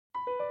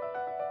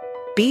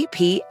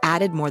BP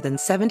added more than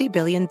 $70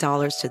 billion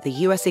to the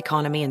U.S.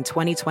 economy in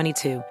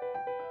 2022.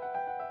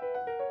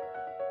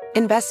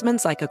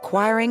 Investments like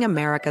acquiring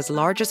America's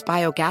largest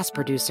biogas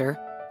producer,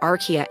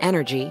 Archaea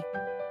Energy,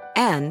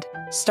 and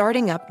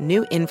starting up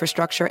new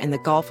infrastructure in the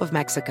Gulf of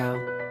Mexico.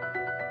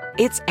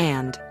 It's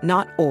and,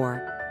 not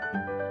or.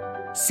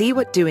 See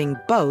what doing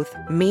both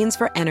means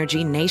for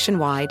energy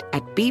nationwide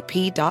at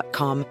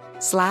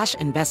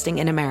bp.com/investing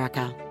in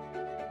America.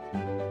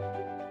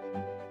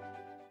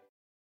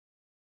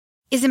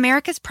 Is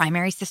America's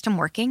primary system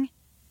working?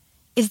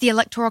 Is the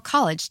Electoral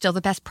College still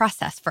the best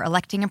process for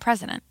electing a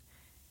president?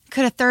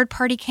 Could a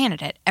third-party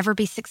candidate ever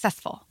be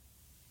successful?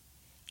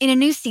 In a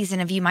new season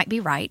of You Might Be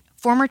Right,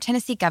 former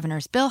Tennessee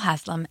governors Bill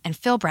Haslam and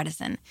Phil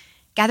Bredesen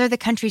gather the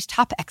country's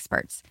top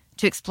experts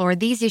to explore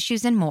these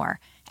issues and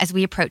more as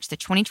we approach the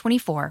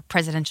 2024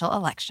 presidential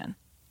election.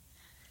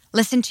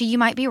 Listen to You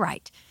Might Be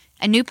Right,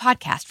 a new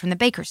podcast from the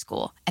Baker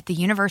School at the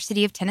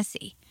University of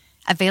Tennessee,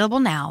 available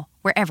now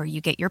wherever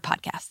you get your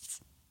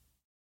podcasts.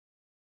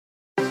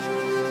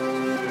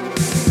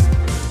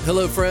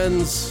 Hello,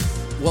 friends.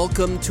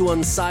 Welcome to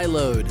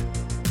UnSiloed,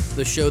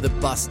 the show that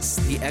busts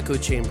the echo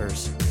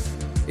chambers.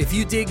 If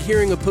you dig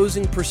hearing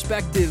opposing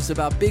perspectives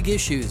about big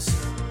issues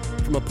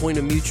from a point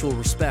of mutual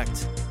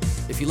respect,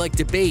 if you like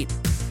debate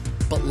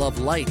but love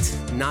light,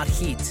 not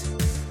heat,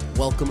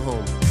 welcome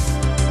home.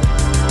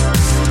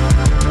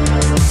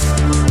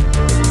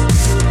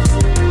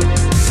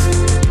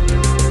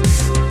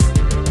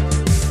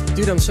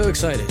 Dude, I'm so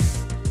excited.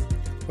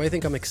 Why do you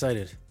think I'm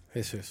excited,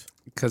 Jesus?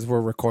 Because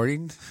we're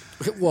recording?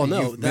 Well,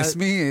 no. You miss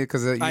me?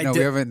 Because, we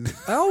haven't...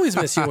 I always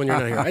miss you when you're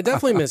not here. I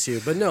definitely miss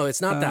you. But no, it's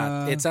not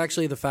that. It's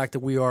actually the fact that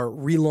we are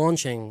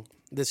relaunching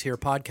this here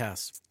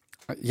podcast.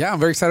 Yeah,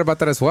 I'm very excited about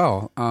that as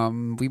well.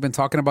 We've been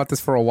talking about this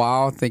for a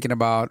while, thinking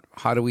about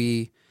how do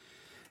we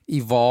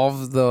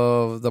evolve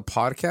the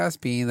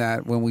podcast, being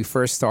that when we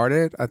first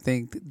started, I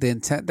think the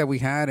intent that we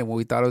had and what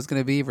we thought it was going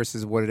to be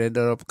versus what it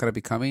ended up kind of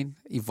becoming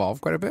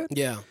evolved quite a bit.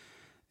 Yeah.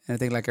 And I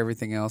think like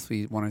everything else,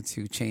 we wanted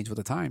to change with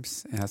the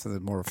times and have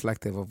something more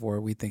reflective of where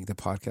we think the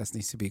podcast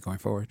needs to be going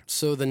forward.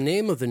 So the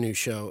name of the new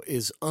show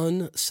is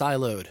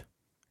UnSiloed.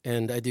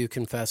 And I do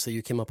confess that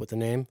you came up with the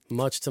name,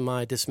 much to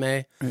my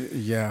dismay.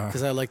 Yeah.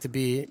 Because I like to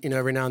be,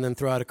 every now and then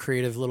throw out a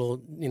creative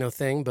little,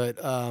 thing. But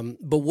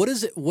what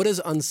is it? What does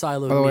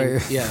UnSiloed mean? Way,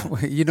 yeah.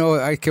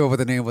 I came up with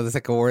a name, but it's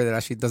like a word that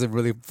actually doesn't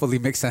really fully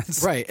make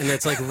sense. Right. And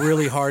it's like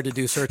really hard to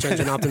do search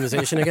engine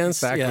optimization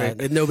against. Exactly. Yeah.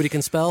 That nobody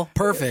can spell.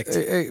 Perfect.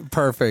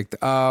 Perfect.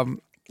 Well,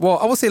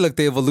 I will say, look,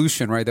 the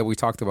evolution, right, that we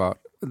talked about.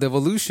 The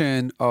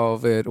evolution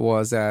of it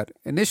was that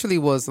initially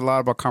was a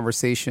lot about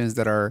conversations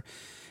that are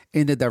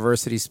in the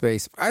diversity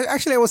space. I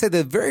would say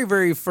the very,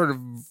 very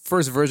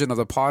first version of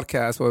the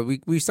podcast where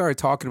we started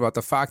talking about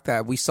the fact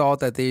that we saw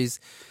that these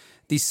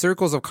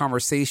circles of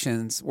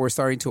conversations were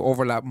starting to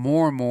overlap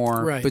more and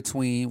more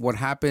between what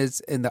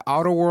happens in the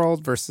outer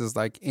world versus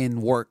like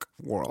in work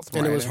world.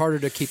 And it was harder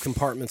to keep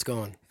compartments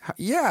going.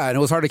 Yeah, and it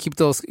was hard to keep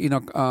those,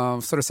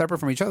 sort of separate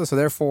from each other. So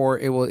therefore,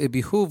 it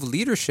behooved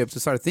leadership to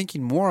start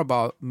thinking more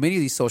about many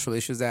of these social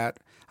issues that,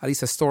 at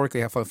least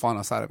historically, have fallen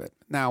outside of it.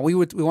 Now, we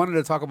wanted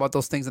to talk about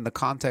those things in the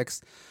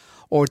context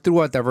or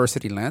through a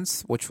diversity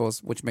lens, which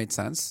made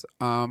sense.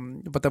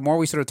 But the more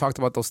we sort of talked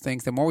about those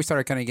things, the more we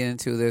started kind of getting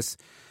into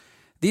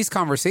these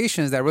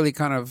conversations that really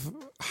kind of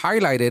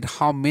highlighted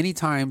how many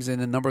times in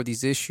a number of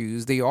these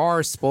issues they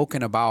are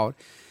spoken about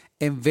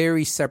in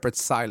very separate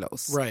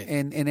silos, right?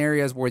 In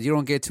areas where you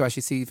don't get to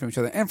actually see from each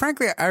other. And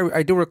frankly,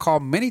 I do recall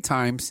many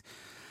times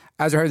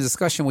as I heard the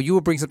discussion when you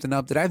would bring something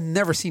up that I've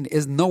never seen,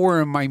 is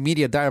nowhere in my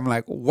media diet. I'm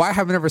like, why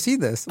have I never seen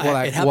this?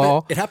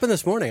 It happened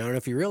this morning. I don't know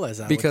if you realize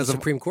that because of the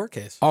Supreme Court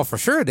case. Oh, for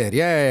sure it did.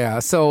 Yeah.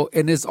 So,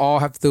 and this all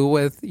have to do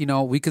with,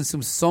 we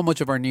consume so much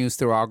of our news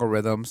through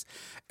algorithms.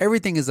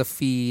 Everything is a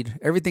feed.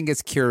 Everything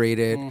gets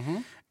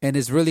curated, and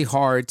it's really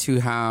hard to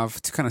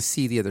kind of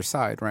see the other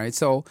side, right?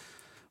 So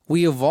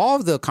we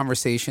evolved the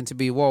conversation to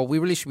be, we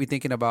really should be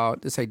thinking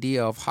about this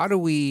idea of how do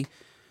we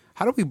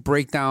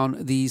break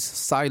down these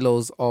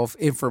silos of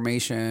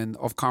information,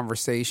 of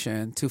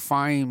conversation to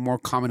find more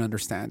common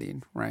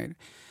understanding, right?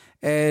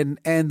 And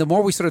the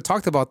more we sort of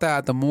talked about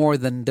that, the more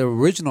than the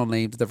original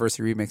name, the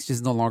Diversity Remix,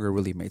 just no longer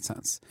really made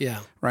sense. Yeah.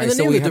 Right. And the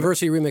name of the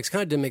Diversity Remix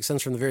kind of didn't make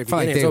sense from the very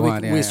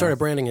beginning. We started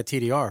branding it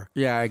TDR.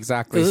 Yeah,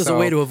 exactly. This is a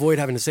way to avoid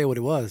having to say what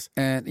it was.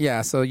 And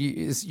yeah, so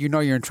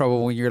you're in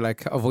trouble when you're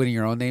like avoiding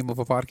your own name of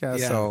a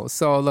podcast. Yeah.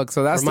 So look,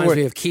 so that's reminds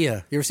me of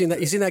Kia. You ever seen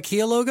that? You seen that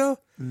Kia logo?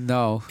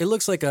 No. It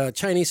looks like a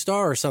Chinese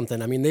star or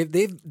something. I mean,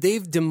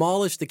 they've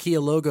demolished the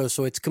Kia logo,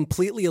 so it's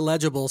completely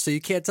illegible, so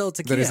you can't tell it's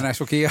a Kia. That is an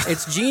actual Kia.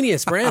 It's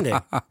genius branding.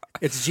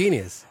 It's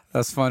genius.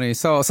 That's funny.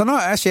 So no,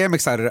 actually, I'm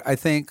excited. I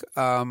think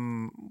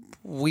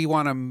we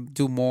want to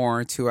do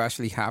more to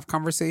actually have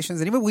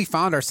conversations, and even we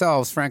found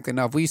ourselves, frankly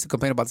enough, we used to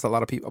complain about this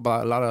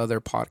about a lot of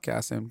other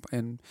podcasts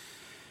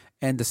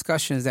and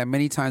discussions that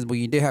many times when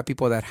you did have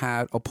people that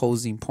had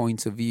opposing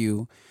points of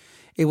view,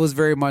 it was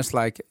very much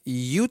like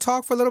you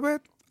talk for a little bit.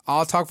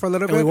 I'll talk for a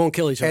little bit. And we won't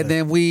kill each other. And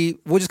then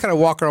we'll just kind of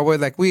walk our way.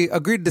 Like we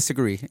agree to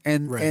disagree.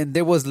 And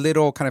there was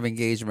little kind of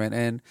engagement.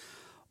 And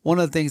one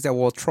of the things that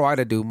we'll try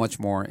to do much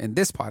more in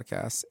this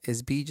podcast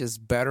is be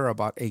just better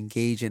about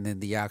engaging in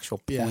the actual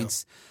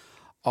points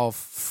of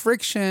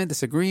friction,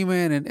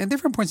 disagreement, and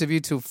different points of view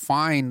to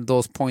find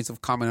those points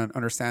of common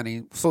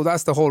understanding. So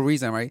that's the whole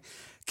reason, right?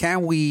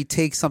 Can we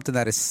take something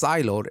that is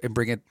siloed and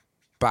bring it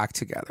back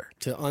together,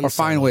 or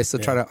find ways to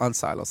try to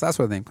unsilo? So that's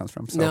where the name comes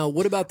from. So now,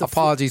 what about the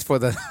apologies for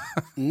the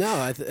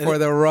for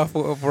the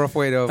rough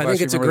way to? I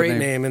think it's a great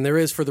name, and there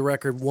is, for the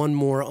record, one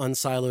more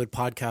Unsiloed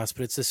podcast,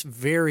 but it's this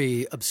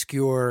very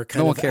obscure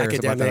kind of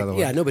academic.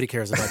 Yeah, nobody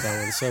cares about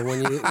that one. So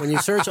when you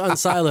search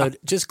Unsiloed,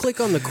 just click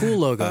on the cool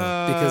logo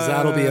because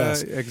that'll be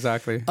us.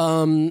 Exactly.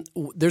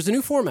 There's a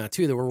new format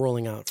too that we're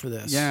rolling out for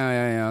this.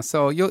 Yeah.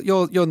 So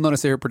you'll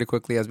notice it here pretty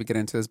quickly as we get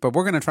into this, but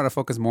we're going to try to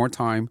focus more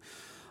time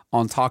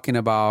on talking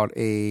about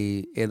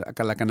a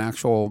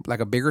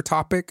bigger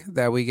topic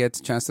that we get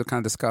a chance to kind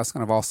of discuss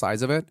kind of all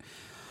sides of it,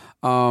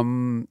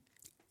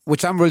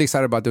 which I'm really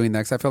excited about doing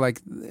next. I feel like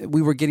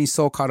we were getting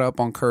so caught up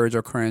on courage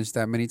or cringe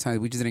that many times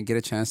we just didn't get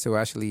a chance to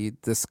actually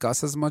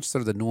discuss as much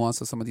sort of the nuance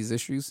of some of these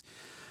issues.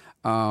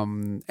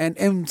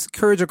 And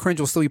courage or cringe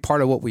will still be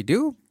part of what we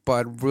do,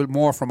 but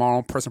more from our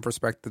own personal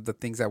perspective, the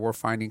things that we're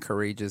finding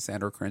courageous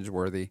and or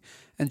cringeworthy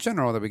in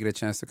general, that we get a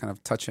chance to kind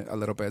of touch it a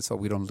little bit so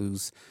we don't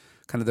lose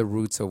kind of the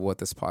roots of what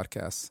this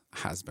podcast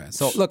has been.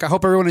 So look, I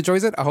hope everyone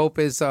enjoys it. I hope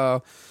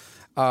the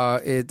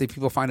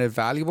people find it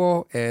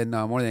valuable, and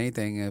more than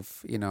anything,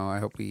 I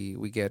hope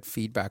we get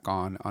feedback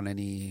on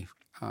any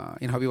how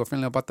people are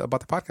feeling about the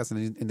podcast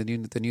in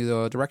the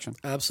new direction.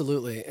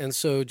 Absolutely. And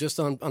so just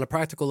on a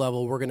practical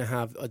level, we're going to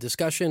have a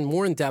discussion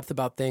more in depth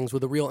about things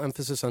with a real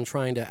emphasis on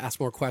trying to ask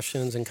more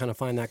questions and kind of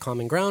find that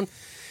common ground.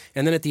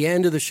 And then at the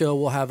end of the show,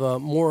 we'll have a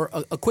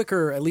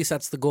quicker, at least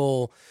that's the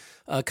goal,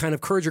 kind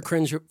of courage or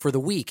cringe for the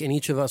week. And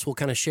each of us will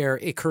kind of share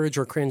a courage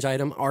or cringe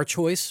item, our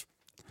choice.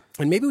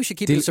 And maybe we should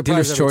keep it a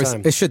surprise every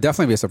time. It should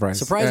definitely be a surprise.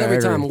 Surprise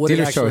every time what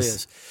Dealer's it actually choice.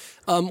 Is.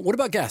 What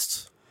about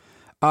guests?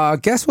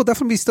 Guests will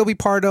definitely still be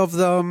part of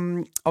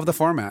the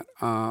format.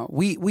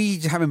 We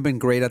haven't been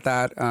great at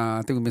that.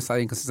 I think we've been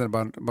slightly inconsistent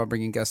about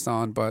bringing guests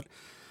on, but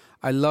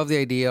I love the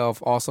idea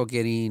of also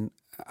getting.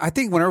 I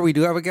think whenever we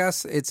do have a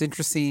guest, it's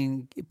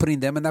interesting putting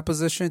them in that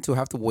position to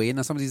have to weigh in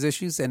on some of these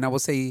issues. And I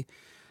would say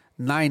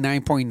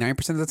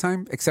 99.9% of the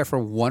time, except for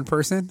one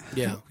person.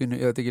 Yeah. I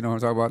think you know what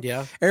I'm talking about.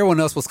 Yeah. Everyone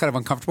else was kind of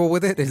uncomfortable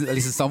with it, at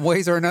least in some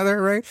ways or another,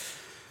 right?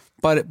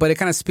 But it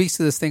kind of speaks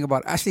to this thing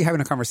about actually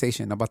having a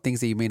conversation about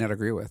things that you may not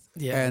agree with.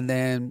 Yeah. And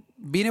then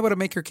being able to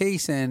make your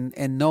case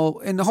and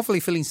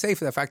hopefully feeling safe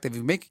for the fact that if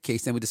you make a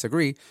case and we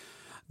disagree,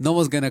 no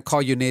one's going to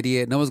call you an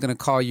idiot. No one's going to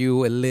call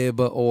you a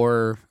lib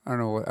or I don't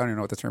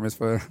know what the term is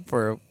for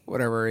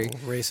whatever.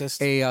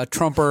 Racist. A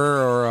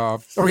Trumper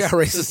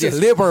racist. Yeah,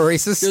 lib or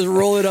racist. Just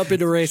roll it up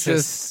into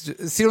racist.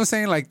 Just, see what I'm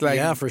saying? Like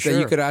yeah, for sure. That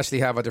you could actually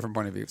have a different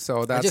point of view.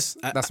 So that's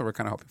what we're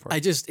kind of hoping for. I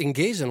just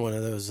engaged in one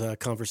of those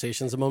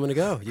conversations a moment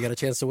ago. You got a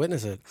chance to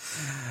witness it.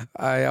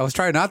 I was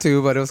trying not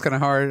to, but it was kind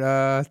of hard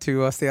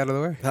to stay out of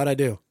the way. How'd I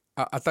do?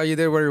 I thought you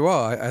did very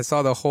well. I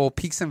saw the whole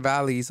peaks and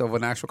valleys of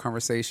an actual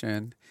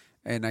conversation.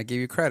 And I give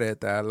you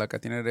credit that, look,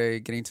 at the end of the day,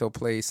 getting to a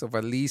place of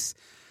at least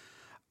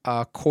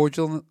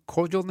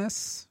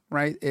cordialness,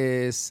 right,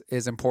 is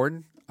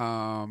important.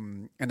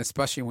 And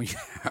especially when you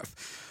have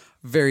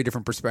very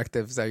different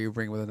perspectives that you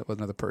bring with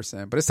another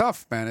person. But it's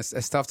tough, man.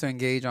 It's tough to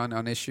engage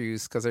on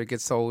issues because it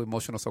gets so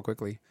emotional so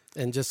quickly.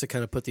 And just to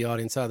kind of put the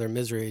audience out of their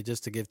misery,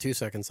 just to give 2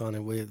 seconds on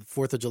it,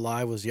 4th of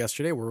July was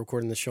yesterday. We're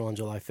recording this show on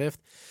July 5th.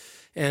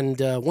 And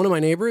one of my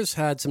neighbors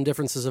had some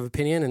differences of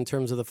opinion in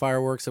terms of the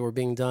fireworks that were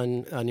being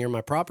done near my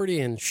property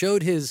and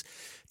showed his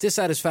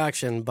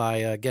dissatisfaction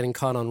by getting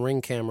caught on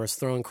Ring cameras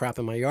throwing crap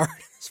in my yard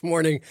this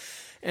morning.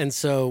 And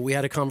so we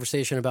had a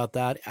conversation about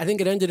that. I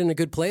think it ended in a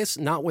good place,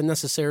 not with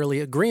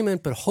necessarily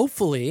agreement, but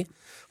hopefully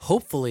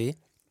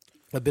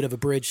a bit of a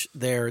bridge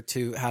there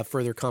to have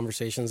further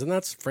conversations. And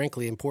that's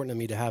frankly important to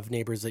me, to have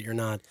neighbors that you're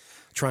not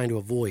trying to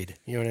avoid.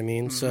 You know what I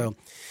mean? Mm-hmm. So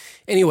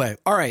anyway,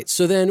 all right.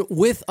 So then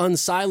with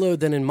UnSiloed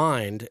then in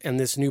mind, and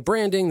this new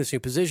branding, this new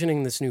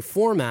positioning, this new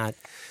format,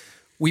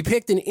 we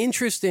picked an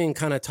interesting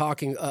kind of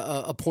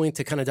a point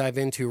to kind of dive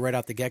into right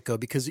out the get-go,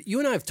 because you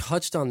and I have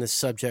touched on this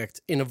subject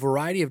in a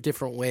variety of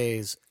different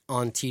ways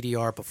on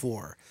TDR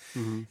before.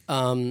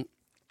 Mm-hmm.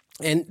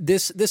 And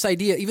this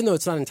idea, even though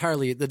it's not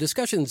entirely, the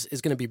discussions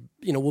is going to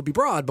be, will be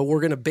broad, but we're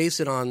going to base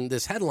it on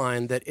this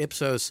headline that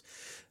Ipsos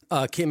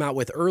came out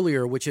with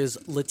earlier, which is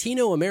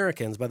Latino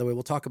Americans. By the way,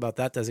 we'll talk about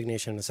that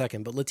designation in a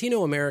second, but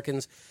Latino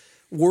Americans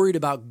worried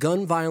about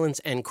gun violence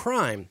and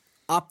crime,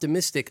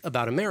 optimistic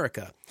about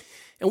America.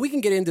 And we can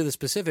get into the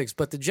specifics,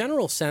 but the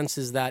general sense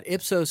is that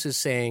Ipsos is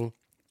saying,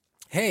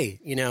 hey,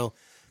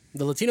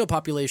 the Latino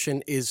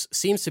population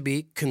seems to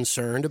be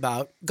concerned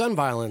about gun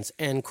violence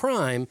and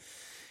crime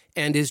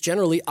and is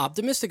generally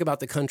optimistic about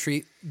the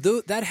country.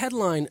 Though that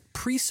headline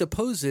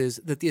presupposes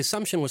that the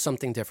assumption was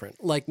something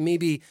different, like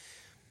maybe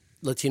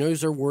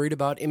Latinos are worried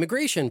about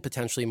immigration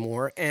potentially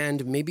more,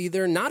 and maybe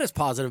they're not as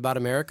positive about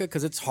America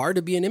because it's hard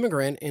to be an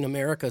immigrant in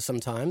America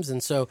sometimes.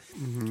 And so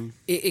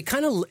it's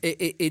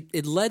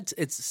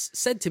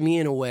said to me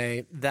in a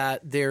way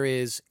that there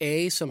is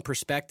some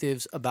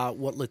perspectives about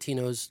what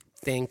Latinos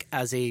think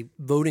as a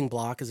voting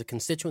bloc, as a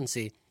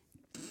constituency,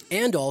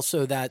 and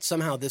also that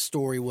somehow this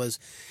story was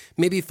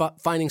maybe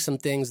finding some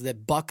things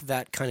that buck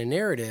that kind of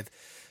narrative.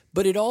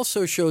 But it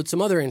also showed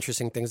some other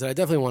interesting things that I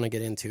definitely want to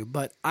get into.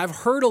 But I've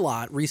heard a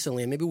lot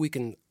recently, and maybe we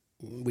could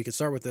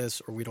start with this,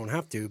 or we don't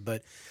have to.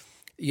 But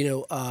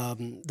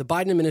the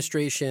Biden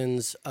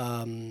administration's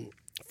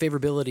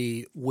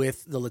favorability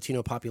with the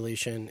Latino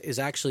population is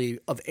actually,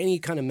 of any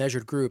kind of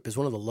measured group, is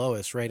one of the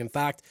lowest. Right? In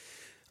fact,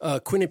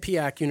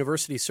 Quinnipiac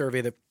University survey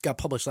that got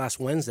published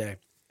last Wednesday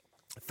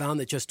found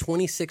that just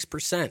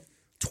 26%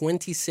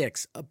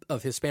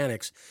 of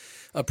Hispanics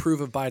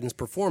approve of Biden's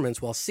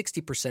performance, while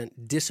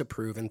 60%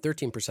 disapprove, and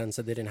 13%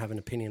 said they didn't have an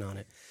opinion on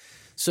it.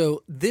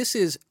 So this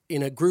is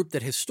in a group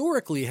that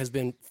historically has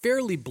been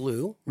fairly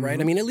blue,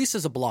 right? I mean, at least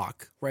as a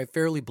bloc, right?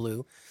 Fairly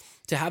blue.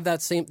 To have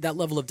that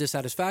level of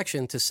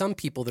dissatisfaction, to some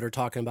people that are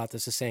talking about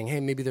this, is saying, hey,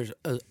 maybe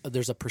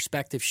there's a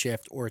perspective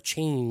shift or a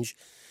change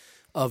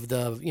of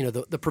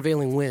the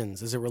prevailing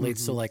winds as it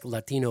relates to like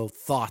Latino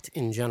thought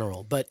in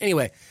general. But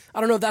anyway, I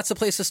don't know if that's the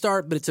place to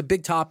start, but it's a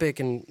big topic,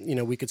 and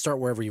we could start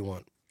wherever you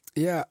want.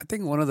 Yeah, I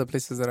think one of the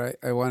places that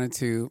I wanted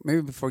to,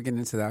 maybe before getting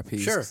into that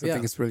piece, sure, I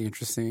think it's really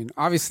interesting.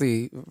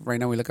 Obviously, right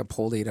now we look at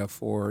poll data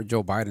for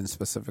Joe Biden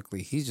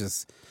specifically.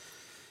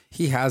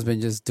 He has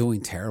been just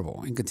doing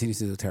terrible and continues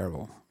to do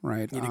terrible,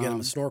 right? Need to get him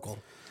a snorkel.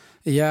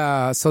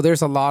 Yeah, so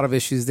there's a lot of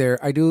issues there.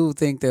 I do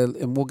think that,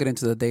 and we'll get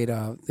into the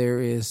data, there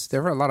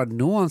are a lot of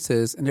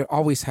nuances, and there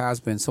always has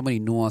been so many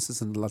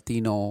nuances in the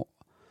Latino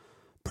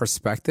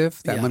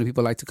perspective that many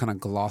people like to kind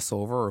of gloss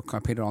over or kind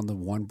of paint it on the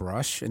one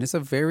brush. And it's a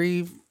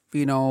very,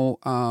 it's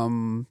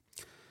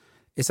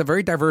a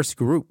very diverse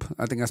group.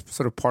 I think that's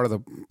sort of part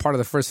of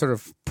the first sort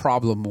of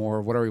problem,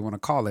 or whatever you want to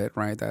call it,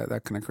 right?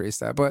 That kind of creates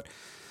that. But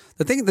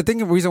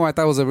the reason why I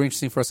thought it was very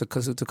interesting for us to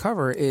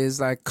cover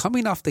is like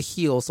coming off the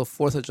heels of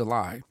 4th of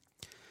July.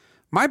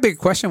 My big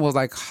question was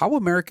like, how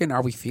American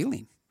are we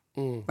feeling?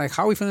 Like,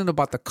 how are we feeling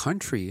about the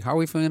country? How are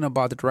we feeling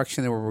about the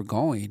direction that we're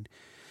going?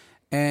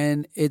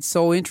 And it's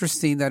so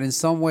interesting that in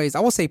some ways,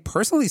 I will say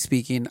personally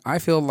speaking, I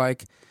feel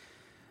like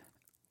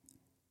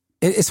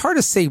it's hard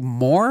to say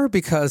more,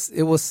 because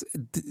it was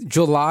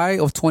July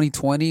of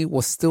 2020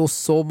 was still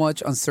so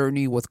much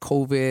uncertainty with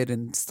COVID,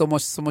 and so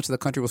much of the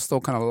country was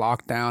still kind of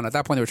locked down. At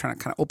that point, they were trying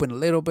to kind of open a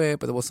little bit,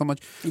 but there was so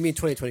much. You mean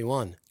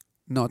 2021?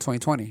 No,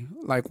 2020.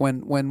 Like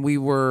when we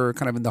were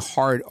kind of in the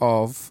heart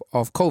of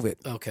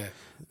COVID. Okay.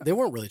 They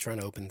weren't really trying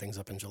to open things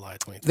up in July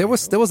 2020. There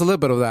was a little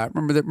bit of that.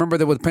 Remember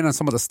there was, depending on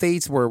some of the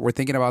states were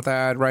thinking about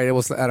that, right? It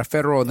was at a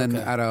federal and then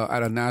at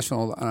a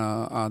national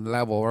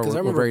level. Because I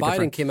remember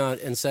Biden came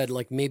out and said,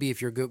 like, maybe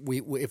if you're good,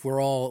 if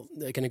we're all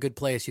like in a good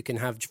place, you can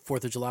have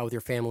 4th of July with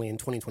your family in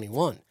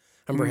 2021.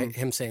 I remember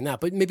him saying that,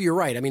 but maybe you're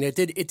right. I mean,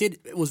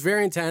 it was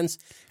very intense,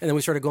 and then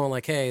we started going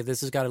like, "Hey,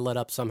 this has got to let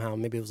up somehow."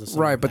 Maybe it was a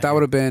right, but that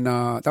would have been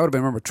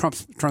remember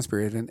Trump's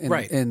period in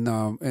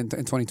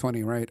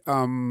 2020, right?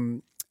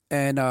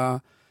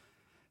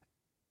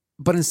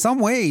 But in some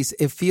ways,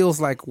 it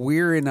feels like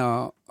we're in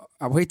I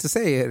hate to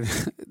say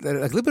it, a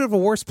little bit of a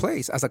worse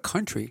place as a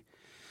country,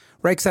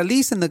 right? Because at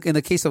least in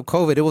the case of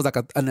COVID, it was like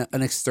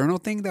an external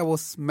thing that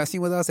was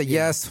messing with us. Like,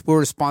 yes, we're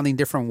responding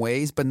different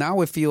ways, but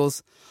now it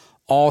feels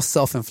all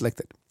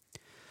self-inflicted.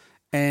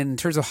 And in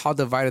terms of how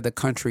divided the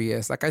country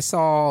is, like I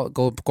saw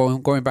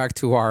going back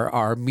to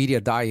our media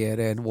diet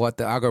and what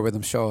the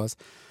algorithms show us,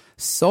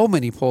 so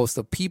many posts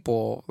of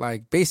people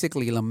like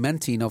basically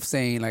lamenting of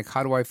saying like,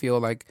 how do I feel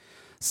like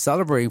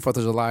celebrating 4th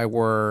of July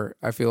where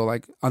I feel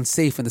like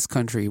unsafe in this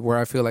country, where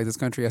I feel like this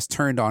country has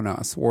turned on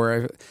us,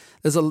 where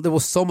there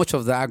was so much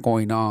of that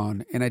going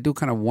on. And I do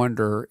kind of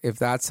wonder if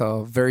that's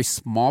a very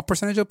small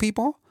percentage of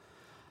people,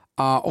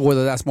 or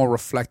whether that's more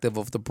reflective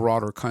of the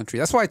broader country.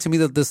 That's why, to me,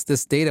 that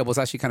this data was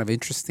actually kind of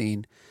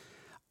interesting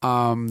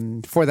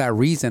for that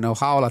reason of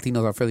how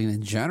Latinos are feeling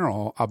in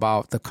general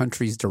about the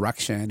country's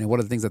direction and what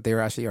are the things that they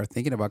actually are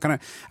thinking about.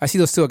 I see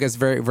those two, I guess,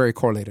 very, very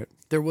correlated.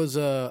 There was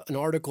an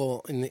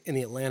article in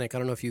the Atlantic. I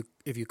don't know if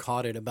you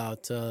caught it,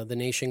 about the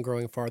nation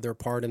growing farther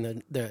apart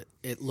and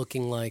it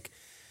looking like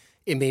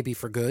it may be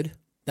for good.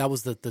 That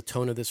was the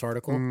tone of this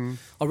article.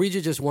 I'll read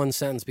you just one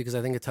sentence because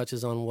I think it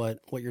touches on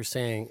what you're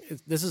saying.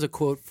 This is a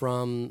quote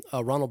from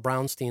Ronald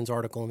Brownstein's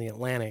article in The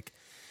Atlantic.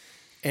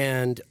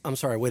 And I'm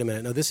sorry, wait a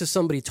minute. No, this is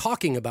somebody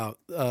talking about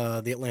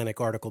the Atlantic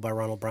article by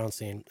Ronald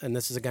Brownstein. And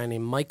this is a guy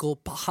named Michael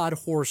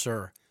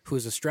Podhorser, who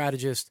is a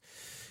strategist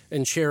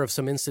and chair of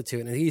some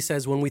institute. And he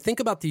says, when we think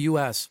about the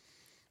U.S.,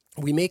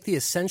 we make the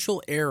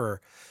essential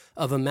error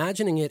of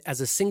imagining it as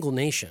a single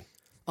nation,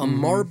 a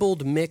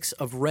marbled mix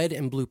of red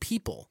and blue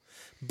people.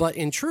 But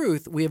in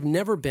truth, we have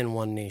never been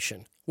one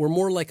nation. We're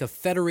more like a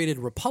federated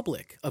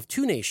republic of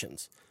two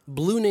nations,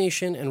 blue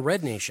nation and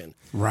red nation.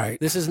 Right.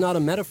 This is not a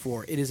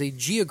metaphor. It is a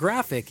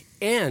geographic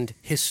and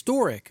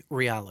historic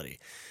reality.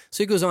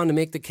 So he goes on to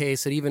make the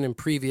case that even in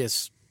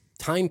previous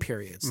time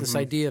periods, this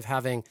idea of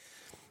having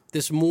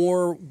this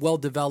more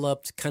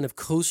well-developed kind of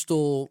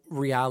coastal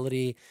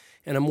reality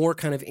and a more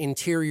kind of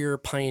interior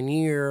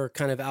pioneer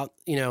kind of out,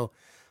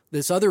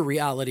 this other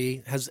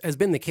reality has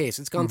been the case.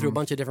 It's gone through a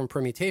bunch of different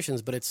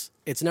permutations, but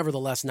it's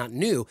nevertheless not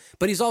new.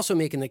 But he's also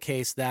making the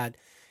case that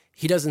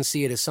he doesn't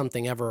see it as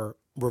something ever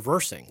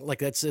reversing. Like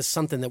that's just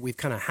something that we've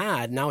kind of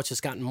had. Now it's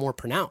just gotten more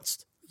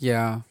pronounced.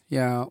 Yeah.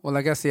 Well,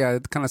 I guess,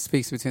 it kind of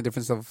speaks between the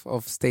difference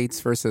of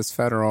states versus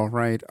federal,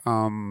 right?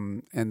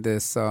 And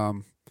this,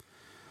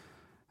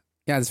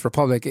 this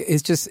republic.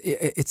 It's just,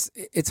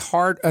 it's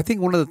hard. I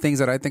think one of the things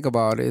that I think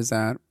about is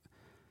that,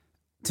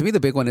 to me,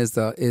 the big one is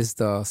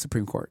the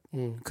Supreme Court.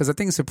 Because I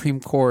think Supreme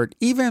Court,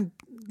 even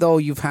though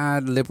you've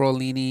had liberal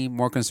leaning,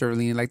 more conservative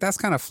leaning, like that's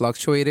kind of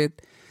fluctuated.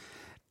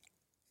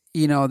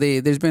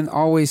 There's been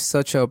always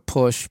such a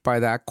push by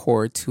that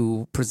court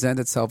to present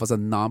itself as a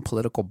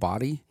non-political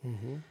body.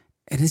 And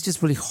it's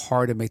just really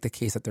hard to make the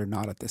case that they're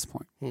not at this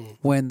point.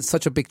 When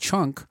such a big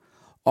chunk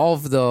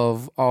of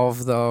the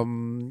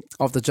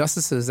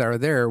justices that are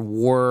there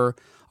were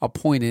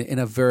appointed in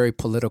a very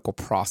political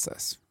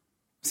process.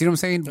 See what I'm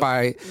saying?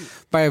 By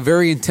a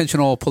very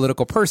intentional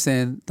political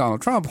person,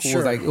 Donald Trump, who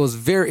was like, it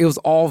was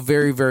all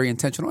very, very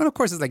intentional. And of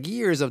course, it's like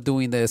years of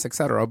doing this, et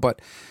cetera.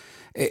 But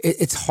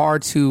it's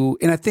hard to,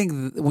 and I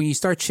think when you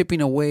start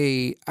chipping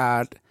away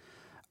at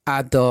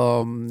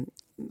the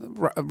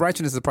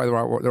righteousness is probably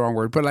the wrong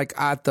word, but like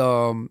at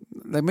the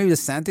maybe the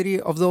sanctity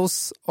of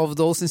those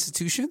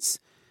institutions,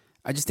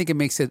 I just think it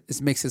makes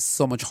it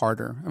so much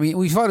harder. I mean,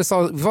 we've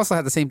also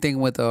had the same thing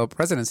with the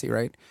presidency,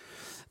 right?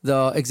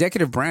 The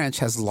executive branch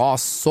has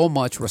lost so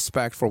much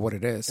respect for what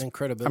it is. And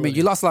credibility. I mean,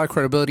 you lost a lot of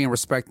credibility and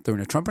respect during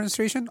the Trump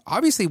administration.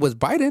 Obviously, with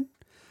Biden,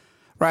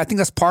 right? I think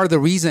that's part of the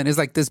reason is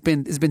like it's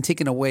been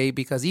taken away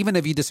because even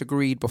if you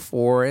disagreed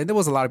before, and there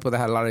was a lot of people that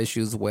had a lot of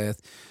issues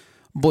with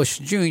Bush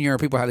Jr.,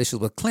 people had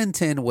issues with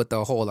Clinton, with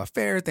the whole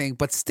affair thing,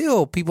 but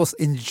still people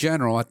in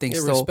general, I think,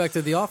 still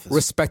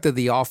respected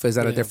the office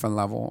at a different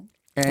level.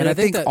 And I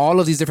think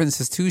all of these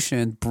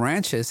different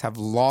branches have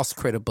lost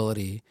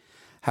credibility,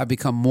 have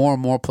become more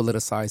and more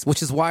politicized,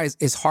 which is why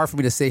it's hard for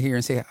me to sit here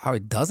and say how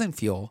it doesn't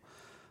feel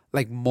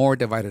like more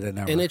divided than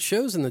ever. And it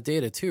shows in the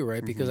data too,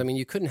 right? Because, I mean,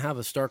 you couldn't have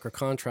a starker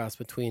contrast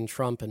between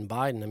Trump and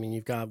Biden. I mean,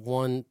 you've got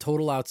one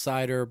total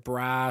outsider,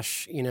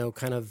 brash,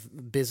 kind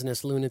of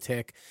business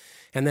lunatic,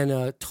 and then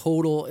a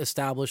total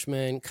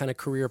establishment kind of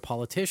career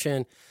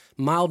politician,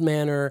 mild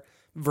manner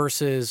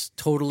versus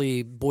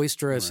totally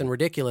boisterous and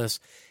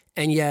ridiculous.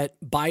 And yet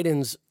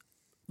Biden's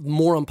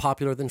more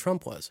unpopular than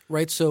Trump was,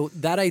 right? So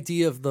that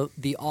idea of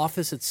the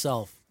office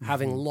itself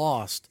having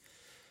lost,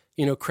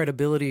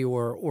 credibility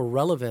or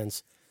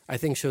relevance, I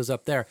think shows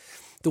up there.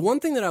 The one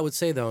thing that I would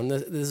say, though, and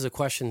this is a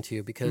question to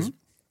you, because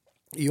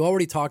you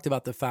already talked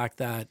about the fact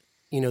that,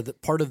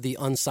 that part of the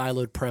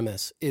UnSiloed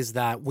premise is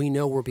that we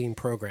know we're being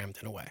programmed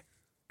in a way,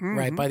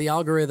 right? By the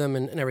algorithm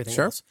and everything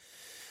else.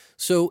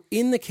 So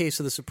in the case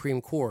of the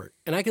Supreme Court,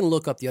 and I can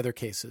look up the other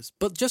cases,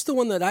 but just the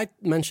one that I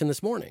mentioned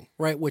this morning,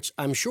 right, which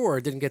I'm sure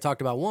didn't get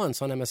talked about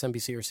once on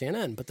MSNBC or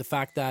CNN, but the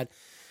fact that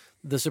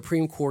the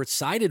Supreme Court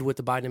sided with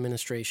the Biden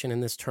administration in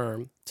this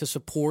term to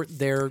support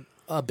their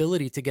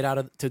ability to get out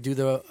of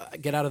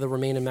the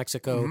Remain in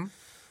Mexico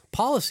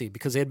policy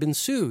because they had been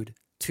sued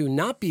to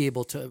not be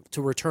able to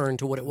return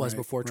to what it was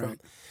before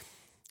Trump.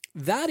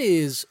 That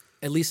is,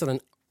 at least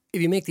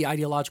if you make the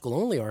ideological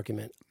only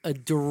argument, a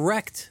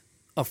direct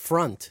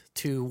affront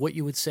to what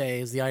you would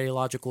say is the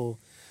ideological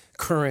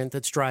current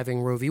that's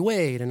driving Roe v.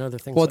 Wade and other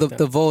things like that. Well,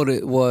 the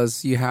vote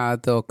was you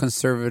had the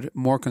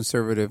more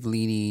conservative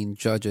leaning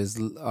judges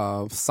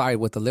side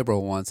with the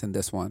liberal ones in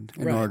this one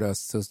in order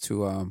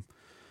to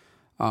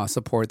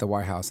support the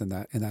White House in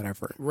that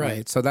effort.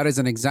 Right. So that is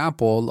an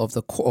example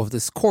of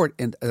this court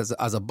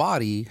as a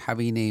body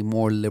having a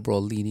more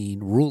liberal leaning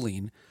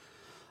ruling.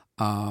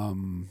 I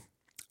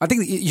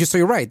think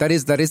you're right. That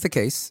is the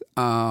case.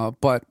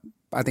 But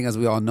I think, as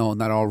we all know,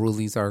 not all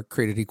rulings are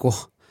created equal.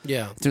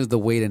 Yeah, in terms of the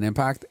weight and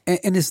impact,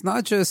 and it's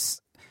not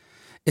just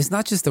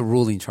the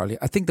ruling, Charlie.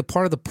 I think the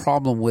part of the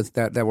problem with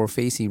that we're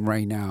facing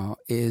right now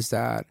is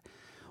that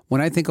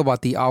when I think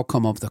about the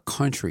outcome of the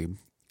country,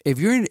 if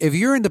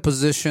you're in the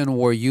position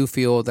where you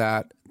feel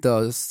that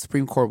the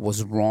Supreme Court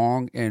was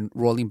wrong in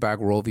rolling back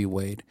Roe v.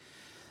 Wade,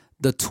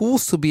 the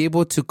tools to be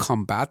able to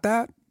combat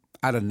that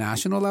at a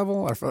national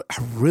level are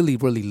really,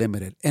 really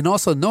limited. And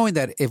also knowing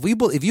that if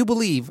you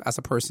believe as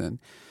a person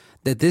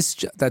that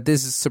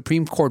this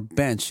Supreme Court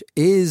bench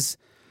is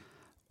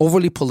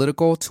overly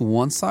political to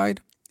one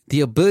side,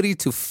 the ability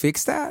to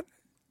fix that,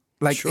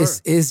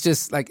 is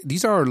just like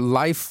these are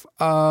life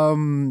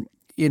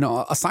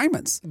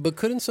assignments. But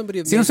couldn't somebody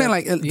have See what I'm saying?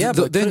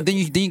 Like, then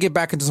you get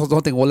back into the whole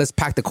thing. Well, let's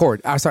pack the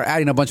court. I start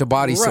adding a bunch of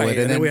bodies to it,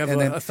 and then we have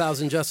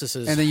 1,000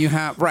 justices, and then you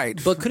have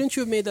But couldn't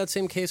you have made that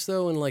same case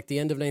though in like the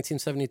end of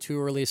 1972,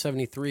 early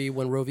 73,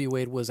 when Roe v.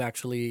 Wade was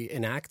actually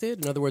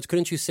enacted? In other words,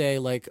 couldn't you say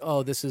like,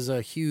 oh, this is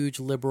a huge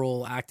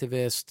liberal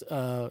activist,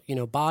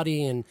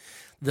 body, and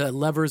the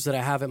levers that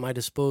I have at my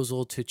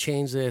disposal to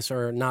change this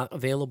are not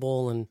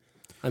available, and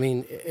I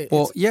mean,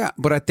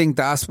 but I think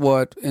that's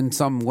what, in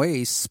some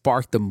ways,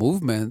 sparked the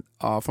movement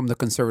from the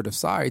conservative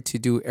side to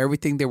do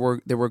everything they were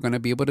going to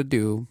be able to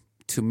do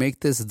to make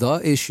this the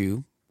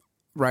issue,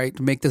 right?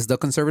 To make this the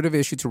conservative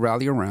issue to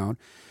rally around,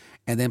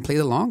 and then play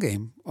the long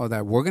game. Or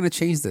that we're going to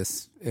change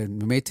this.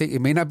 And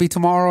it may not be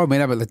tomorrow. It may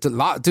not be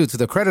to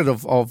the credit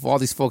of all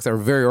these folks that are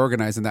very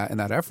organized in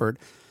that effort.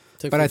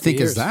 But I think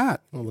it's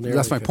that.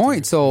 That's my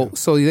point. So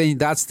then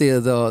that's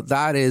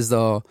that is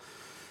the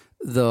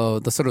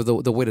sort of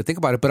the way to think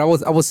about it. But I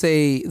would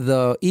say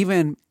I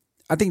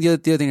think the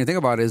other thing to think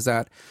about is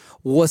that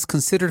what's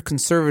considered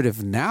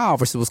conservative now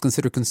versus what's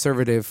considered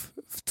conservative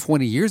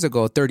 20 years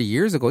ago, 30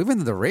 years ago, even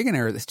in the Reagan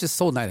era, it's just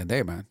so night and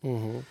day, man.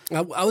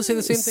 Mm-hmm. I would say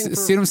the same thing.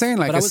 See what I'm saying?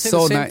 Like, it's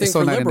so night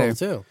and day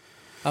too.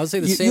 I would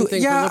say the same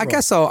thing. Yeah, for I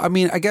guess so. I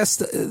mean, I guess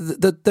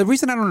the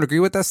reason I don't agree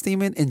with that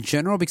statement in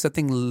general, because I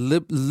think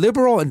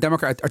liberal and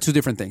Democrat are two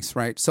different things,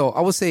 right? So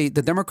I would say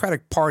the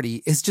Democratic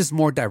Party is just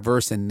more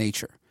diverse in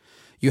nature.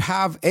 You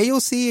have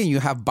AOC and you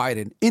have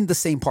Biden in the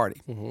same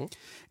party. Mm-hmm.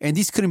 And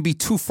these couldn't be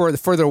too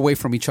further away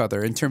from each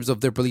other in terms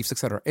of their beliefs, et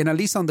cetera. And at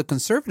least on the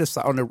conservative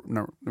side, let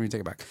me take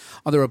it back.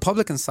 On the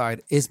Republican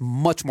side, is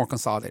much more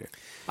consolidated.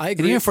 I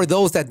agree. And even for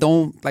those that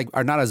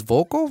are not as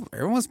vocal,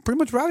 everyone's pretty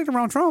much rallied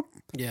around Trump.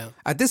 Yeah.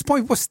 At this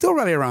point, we're still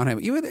rallying around him.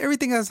 Even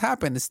everything that's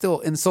happened is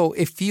still, and so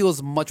it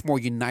feels much more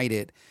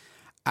united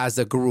as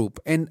a group.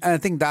 And I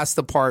think that's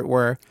the part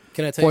where,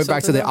 going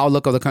back to the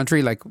outlook of the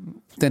country, like,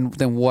 then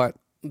what?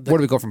 Where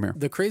do we go from here?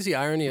 The crazy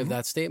irony of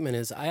that statement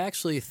is I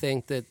actually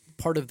think that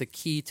part of the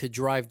key to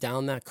drive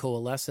down that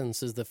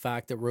coalescence is the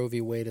fact that Roe v.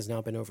 Wade has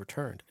now been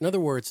overturned. In other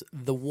words,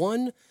 the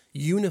one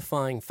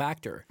unifying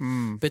factor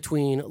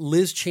between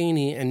Liz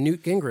Cheney and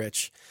Newt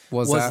Gingrich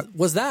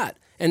was that.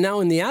 And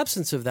now in the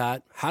absence of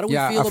that, how do we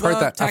feel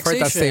about taxation? I've heard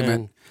that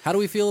statement. How do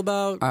we feel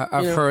about...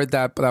 I've heard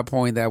that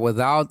point that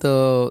without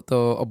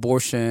the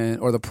abortion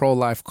or the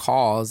pro-life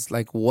cause,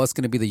 like, what's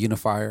going to be the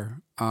unifier?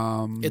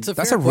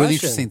 That's a really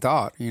interesting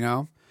thought,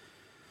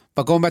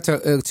 But going back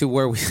to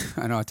where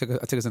I know I took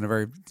us in a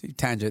very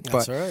tangent.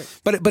 That's all right.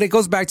 But it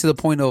goes back to the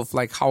point of,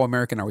 like, how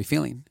American are we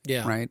feeling?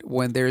 Yeah. Right?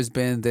 When there's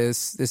been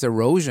this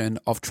erosion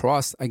of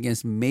trust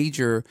against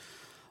major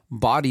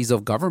bodies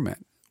of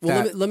government.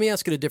 Well, let me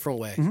ask it a different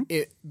way.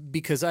 Mm-hmm.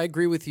 Because I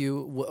agree with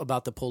you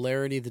about the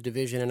polarity, the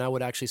division, and I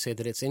would actually say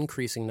that it's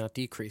increasing, not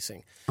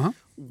decreasing. Uh-huh.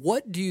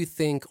 What do you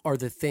think are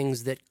the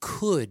things that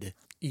could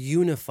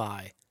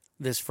unify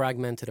this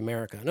fragmented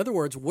America? In other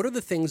words, what are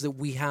the things that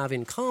we have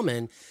in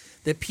common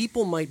that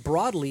people might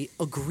broadly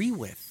agree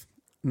with?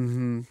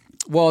 Mm-hmm.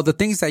 Well, the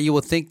things that you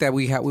would think that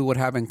we would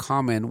have in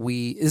common,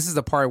 this is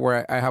the part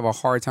where I have a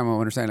hard time of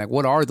understanding, like,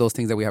 what are those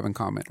things that we have in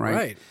common, right?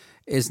 Right.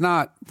 It's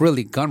not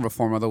really gun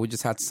reform, although we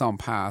just had some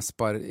pass.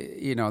 But,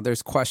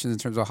 there's questions in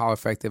terms of how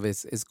effective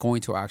it's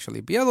going to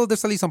actually be. Although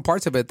there's at least some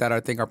parts of it that I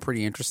think are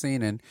pretty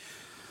interesting. And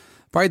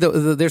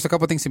probably there's a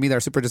couple of things to me that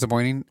are super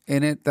disappointing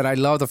in it. That I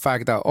love the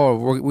fact that,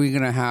 we're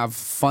going to have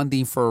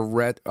funding for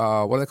red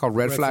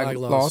flag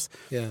laws.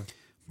 Yeah.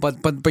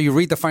 But you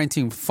read the fine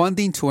tune,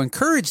 funding to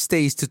encourage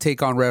states to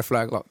take on red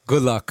flag law.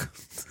 Good luck.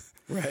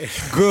 Right.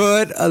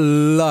 Good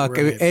luck.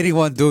 Right.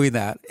 Anyone doing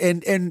that.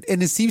 And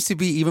it seems to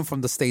be, even from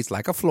the states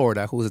like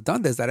Florida who has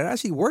done this, that it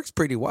actually works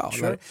pretty well.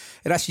 Sure.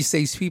 It actually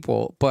saves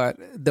people. But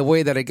the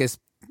way that it gets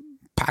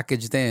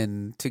packaged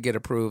in to get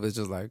approved is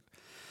just like...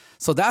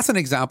 So that's an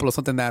example of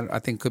something that I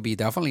think could be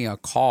definitely a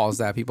cause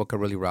that people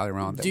could really rally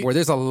around. Where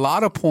there's a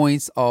lot of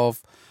points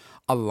of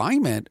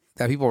alignment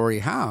that people already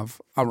have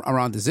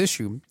around this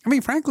issue. I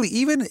mean, frankly,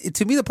 even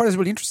to me, the part that's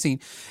really interesting,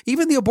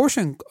 even the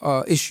abortion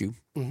issue,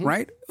 mm-hmm.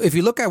 right? If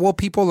you look at what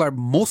people are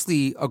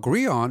mostly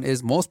agree on,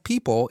 is most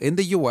people in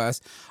the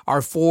U.S.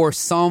 are for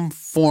some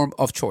form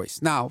of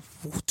choice. Now,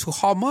 to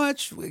how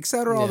much, et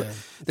cetera,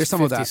 there's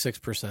some of that.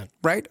 56%.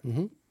 Right?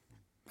 Mm-hmm.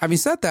 Having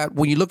said that,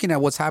 when you're looking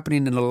at what's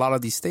happening in a lot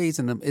of these states,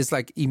 and it's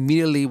like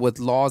immediately with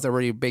laws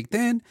already baked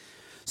in,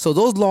 so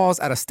those laws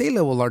at a state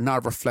level are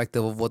not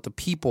reflective of what the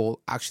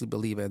people actually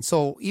believe in.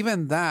 So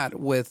even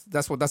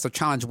that's a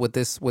challenge with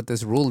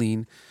this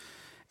ruling.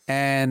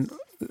 And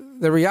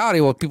the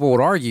reality, what people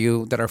would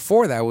argue that are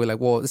for that, we're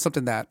like, well, it's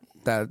something that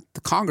the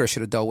Congress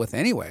should have dealt with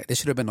anyway. This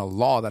should have been a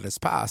law that is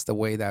passed the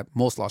way that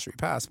most laws should be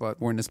passed. But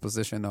we're in this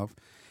position of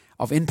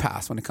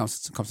impasse when it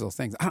comes to those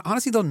things. I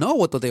honestly don't know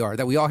what they are.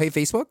 That we all hate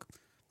Facebook,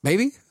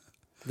 maybe.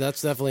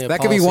 That's definitely that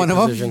could be one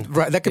position. of them.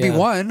 Right, that could be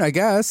one, I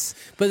guess.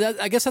 But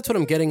I guess that's what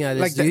I'm getting at.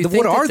 Is, like,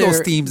 what are those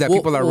themes that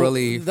people are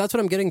really? That's what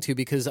I'm getting to,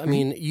 because I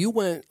mean, you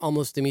went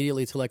almost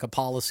immediately to like a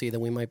policy that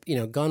we might,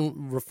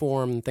 gun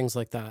reform and things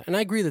like that. And I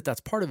agree that that's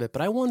part of it.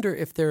 But I wonder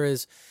if there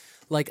is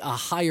like a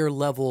higher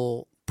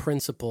level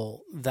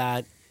principle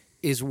that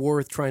is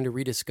worth trying to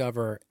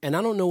rediscover. And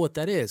I don't know what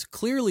that is.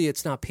 Clearly,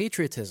 it's not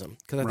patriotism,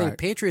 because I think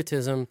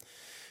patriotism,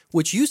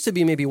 which used to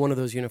be maybe one of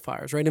those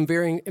unifiers, right, in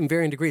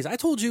varying degrees. I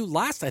told you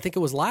I think it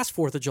was last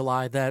 4th of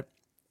July, that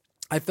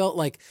I felt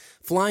like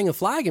flying a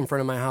flag in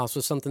front of my house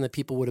was something that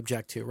people would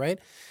object to, right?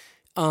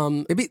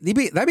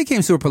 That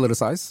became super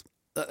politicized.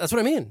 That's what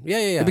I mean. Yeah.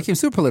 It became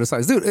super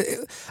politicized. Dude,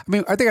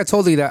 I think I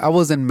told you that I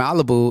was in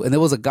Malibu and there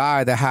was a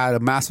guy that had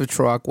a massive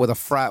truck with a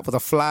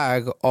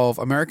flag of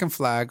American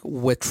flag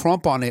with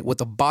Trump on it with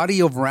the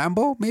body of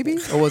Rambo, maybe?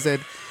 Or was it?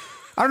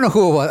 I don't know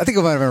who it was. I think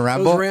it might have been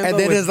Rambo. And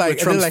then it's like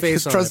Trump's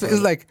face on it.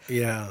 It's like,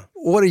 yeah.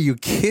 What are you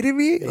kidding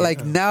me? Yeah.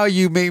 Like, now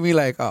you made me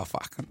like, oh,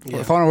 fuck. Yeah.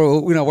 If I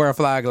want to wear a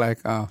flag, like,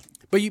 oh.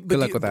 Good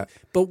luck with that.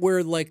 But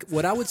where, like,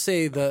 what I would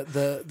say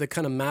the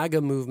kind of MAGA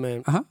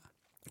movement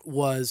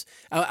was,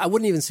 I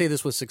wouldn't even say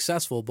this was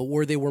successful, but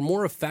where they were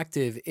more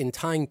effective in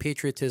tying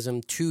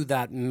patriotism to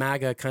that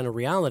MAGA kind of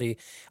reality,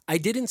 I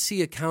didn't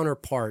see a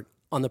counterpart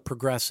on the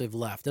progressive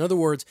left. In other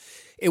words,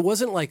 it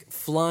wasn't like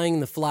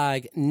flying the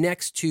flag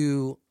next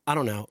to, I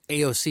don't know,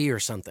 AOC or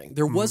something.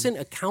 There wasn't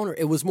a counter.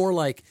 It was more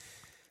like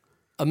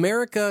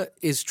America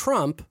is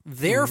Trump,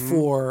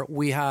 therefore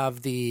we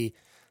have the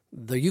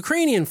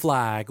Ukrainian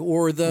flag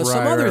or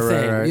some other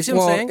thing. Right. You see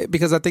what I'm saying?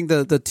 Because I think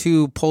the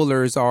two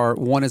polars are,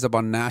 one is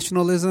about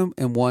nationalism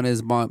and one is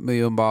about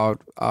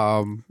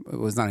it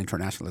was not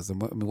internationalism.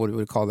 What do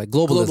we call that?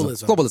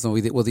 Globalism. Globalism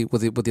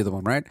with the other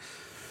one, right?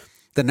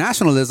 The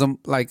nationalism,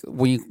 like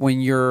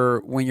when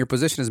your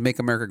position is make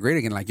America great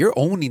again, like you're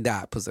owning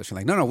that position.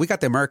 Like, no, we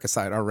got the America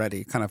side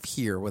already kind of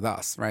here with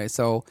us, right?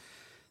 So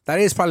that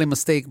is probably a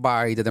mistake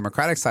by the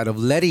Democratic side of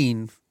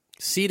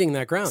ceding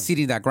that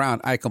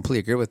ground. I completely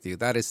agree with you.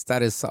 That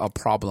is a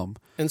problem.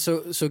 And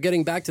so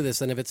getting back to this,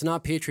 then, if it's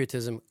not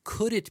patriotism,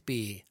 could it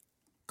be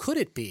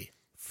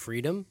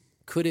freedom?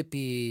 Could it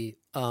be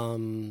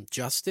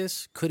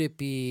justice? Could it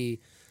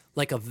be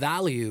like a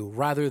value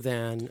rather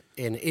than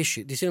an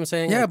issue? Do you see what I'm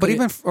saying? Yeah, like,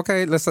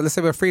 but let's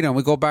say about freedom.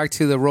 We go back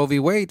to the Roe v.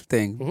 Wade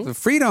thing. The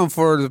freedom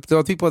for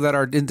the people that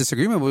are in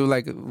disagreement,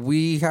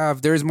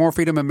 there's more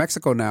freedom in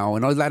Mexico now,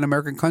 and all Latin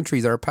American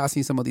countries are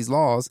passing some of these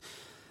laws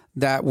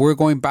that we're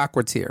going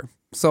backwards here.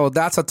 So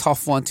that's a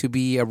tough one to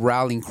be a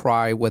rallying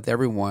cry with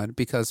everyone,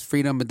 because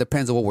freedom, it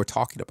depends on what we're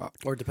talking about.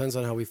 Or it depends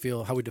on how we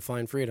feel, how we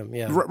define freedom.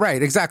 Yeah.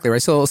 Right, exactly,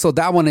 right. So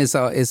that one is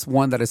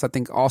one that is, I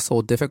think,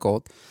 also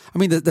difficult. I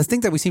mean, the thing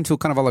that we seem to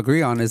kind of all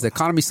agree on is the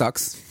economy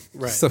sucks.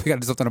 Right. So we got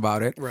to do something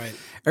about it. Right.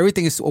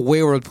 Everything is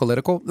way more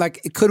political.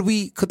 Like, could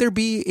there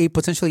be a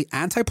potentially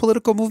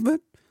anti-political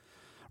movement?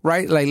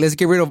 Right? Like, let's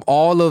get rid of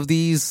all of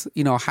these,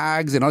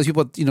 hags and all these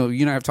people, you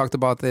and I have talked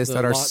about this,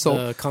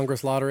 the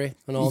Congress lottery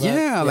and all that.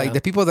 Yeah, like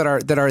the people that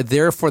are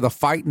there for the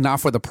fight,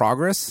 not for the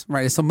progress,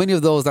 right? So many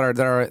of those that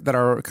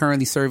are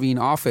currently serving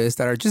office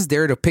that are just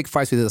there to pick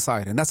fights with the other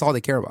side, and that's all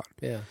they care about.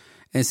 Yeah.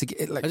 And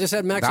I just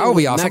had Maxine. That would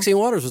be awesome. Maxine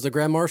Waters was the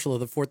Grand Marshal of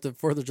the 4th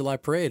of July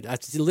parade.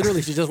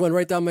 She just went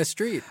right down my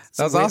street.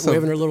 That's awesome.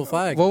 Waving her little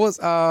flag. What was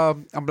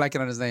I'm blanking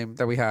on his name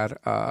that we had.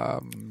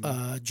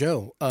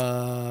 Joe.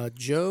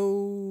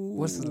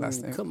 What's his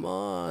last name? Come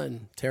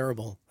on,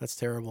 terrible. That's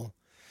terrible.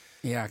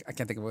 Yeah, I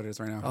can't think of what it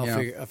is right now.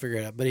 I'll figure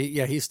it out. But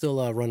he's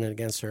still running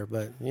against her.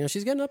 But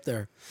she's getting up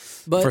there.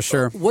 But for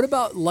sure. What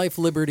about life,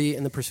 liberty,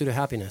 and the pursuit of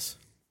happiness?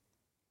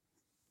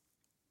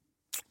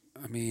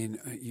 I mean,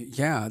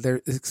 yeah,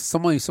 there so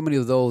many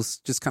of those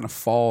just kind of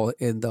fall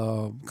in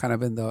the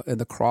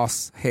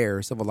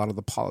crosshairs of a lot of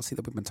the policy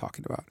that we've been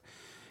talking about,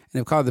 and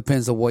it kind of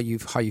depends on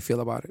how you feel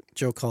about it.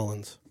 Joe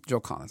Collins,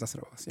 that's what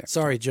it was. Yeah.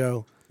 Sorry,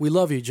 Joe. We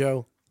love you,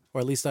 Joe,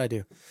 or at least I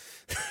do.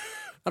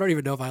 I don't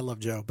even know if I love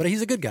Joe, but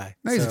he's a good guy.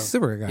 No, he's a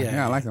super good guy.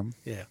 Yeah, I like him.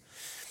 Yeah.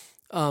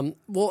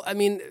 Well, I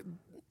mean,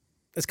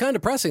 it's kind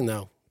of depressing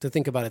though. To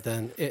think about it,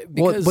 then,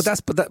 but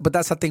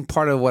that's I think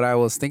part of what I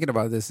was thinking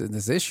about this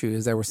issue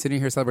is that we're sitting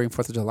here celebrating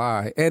 4th of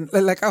July, and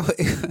like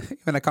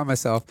when I caught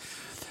myself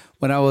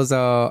when I was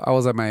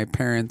at my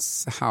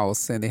parents'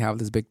 house and they have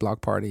this big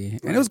block party,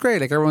 and it was great.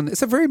 Like everyone,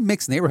 it's a very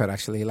mixed neighborhood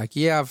actually. Like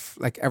you have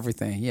like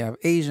everything. You have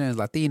Asians,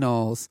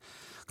 Latinos,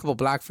 a couple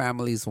black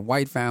families,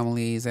 white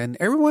families, and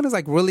everyone is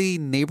like really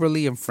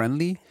neighborly and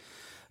friendly.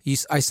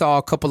 I saw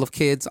a couple of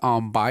kids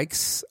on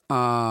bikes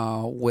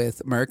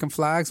with American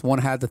flags. One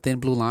had the thin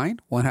blue line.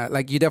 One had,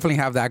 like, you definitely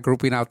have that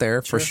grouping out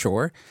there for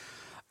sure.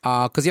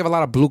 Because you have a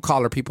lot of blue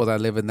collar people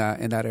that live in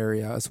that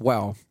area as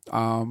well.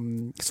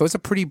 So it's a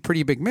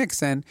pretty big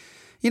mix. And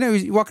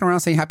you're walking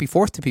around saying Happy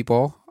 4th to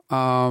people.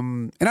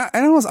 And I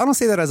don't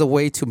say that as a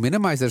way to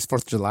minimize this 4th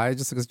of July.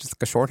 It's just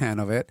like a shorthand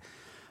of it.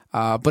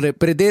 But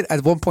it did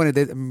at one point. It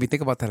did make me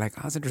think about that. Like,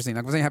 that's interesting.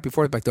 Like, I was saying Happy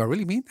 4th. Like, do I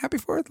really mean Happy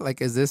 4th? Like,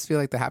 does this feel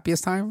like the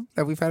happiest time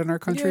that we've had in our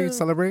country to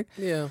celebrate?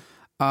 Yeah.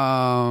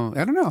 I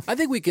don't know. I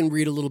think we can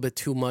read a little bit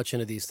too much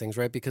into these things,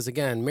 right? Because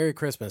again, Merry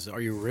Christmas.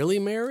 Are you really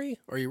merry?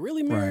 Are you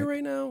really merry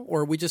right now?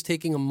 Or are we just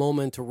taking a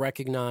moment to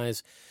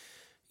recognize,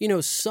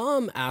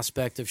 some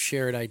aspect of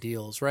shared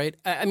ideals, right?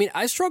 I mean,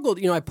 I struggled.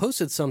 I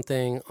posted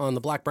something on the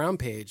Black Brown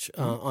page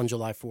on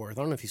July 4th. I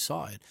don't know if you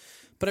saw it,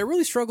 but I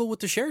really struggled with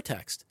the share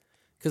text.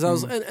 Because I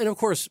was, and of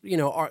course,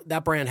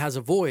 that brand has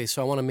a voice,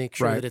 so I want to make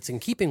sure that it's in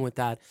keeping with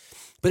that.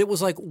 But it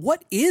was like,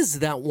 what is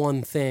that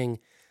one thing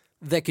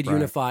that could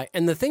unify?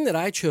 And the thing that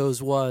I chose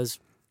was,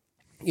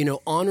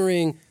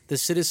 honoring the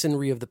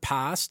citizenry of the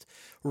past,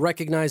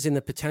 recognizing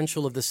the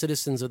potential of the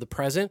citizens of the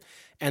present,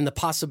 and the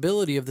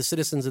possibility of the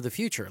citizens of the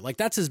future. Like,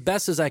 that's as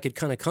best as I could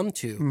kind of come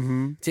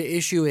to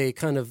issue a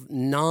kind of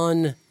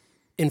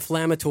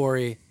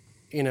non-inflammatory,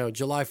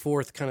 July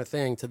 4th kind of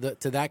thing to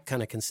that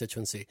kind of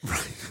constituency.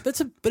 Right.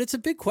 But it's a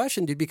big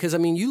question, dude, because,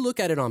 you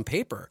look at it on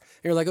paper,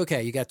 and you're like,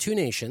 okay, you got two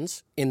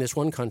nations in this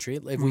one country,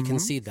 if we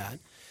concede that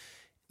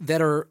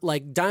are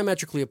like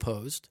diametrically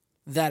opposed,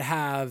 that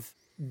have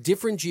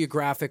different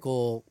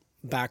geographical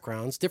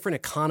backgrounds, different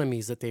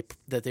economies that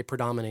they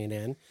predominate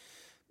in,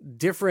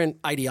 different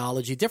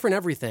ideology, different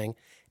everything,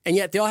 and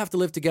yet they all have to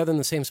live together in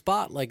the same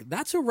spot. Like,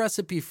 that's a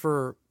recipe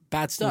for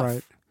bad stuff.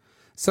 Right.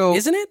 So,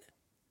 isn't it?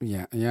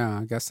 Yeah,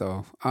 I guess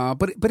so.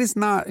 But it's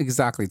not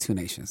exactly two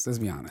nations. Let's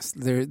be honest.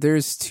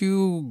 There's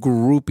two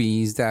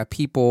groupies that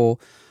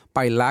people,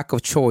 by lack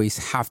of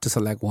choice, have to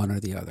select one or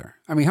the other.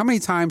 How many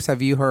times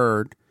have you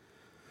heard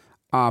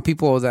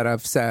people that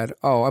have said,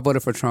 "Oh, I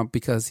voted for Trump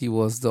because he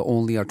was the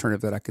only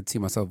alternative that I could see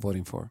myself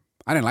voting for.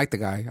 I didn't like the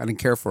guy. I didn't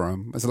care for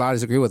him. There's a lot I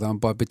disagree with him,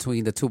 but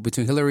between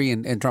Hillary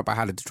and Trump, I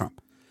had it to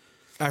Trump."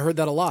 I heard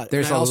that a lot.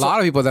 There's a lot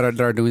of people that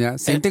are doing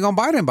that. Same thing on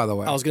Biden, by the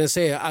way. I was going to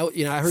say, I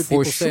heard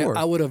people say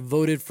I would have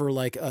voted for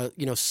like a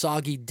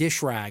soggy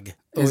dish rag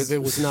if it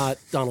was not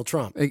Donald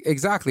Trump.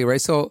 Exactly,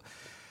 right? So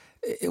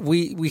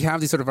we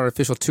have these sort of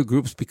artificial two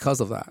groups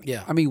because of that.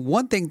 Yeah.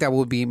 One thing that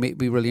would be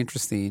really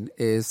interesting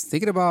is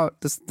thinking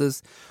about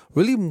this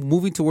really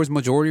moving towards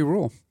majority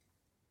rule,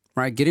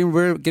 right? Getting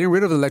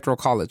rid of the electoral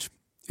college.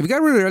 If you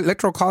got rid of the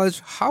electoral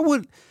college,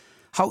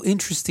 how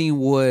interesting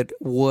would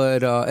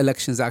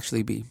elections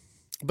actually be?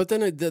 But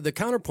then the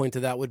counterpoint to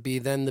that would be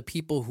then the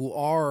people who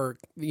are,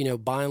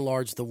 by and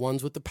large, the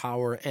ones with the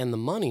power and the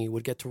money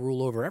would get to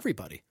rule over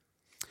everybody.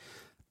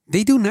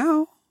 They do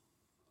now.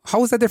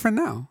 How is that different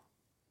now?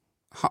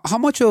 How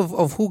much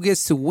of who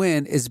gets to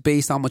win is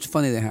based on how much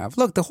money they have?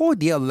 Look, the whole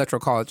idea of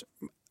electoral college,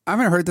 I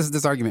haven't heard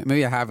this argument.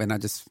 Maybe I haven't.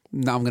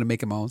 Now I'm going to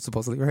make it my own,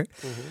 supposedly, right?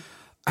 Mm-hmm.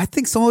 I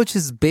think so much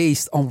is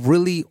based on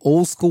really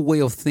old school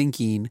way of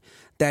thinking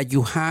that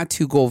you had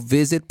to go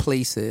visit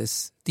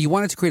places. You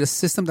wanted to create a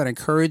system that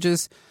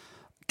encourages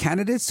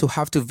candidates to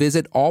have to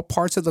visit all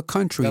parts of the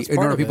country in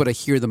order for people to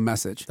hear the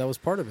message. That was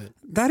part of it.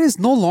 That is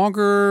no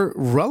longer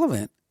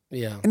relevant.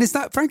 Yeah. And it's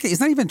not, frankly, it's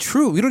not even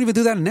true. We don't even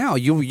do that now.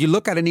 You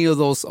look at any of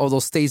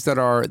those states that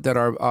are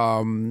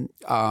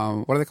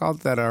what are they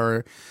called? That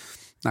are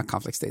not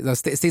conflict states. The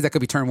states that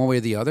could be turned one way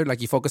or the other.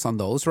 Like, you focus on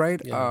those,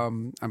 right? Yeah.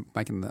 I'm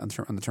blanking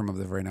on the term of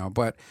it right now,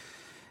 but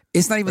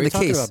it's not even the case.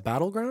 Are you talking about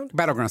battleground?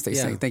 Battleground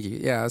states. Yeah. Thank you.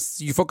 Yes,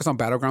 you focus on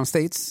battleground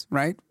states,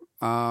 right?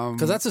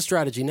 Because that's a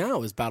strategy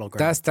now, is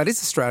battleground. That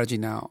is a strategy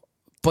now,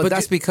 but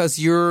that's because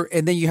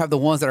and then you have the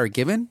ones that are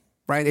given,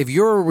 right? If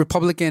you're a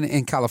Republican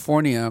in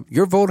California,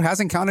 your vote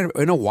hasn't counted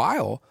in a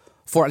while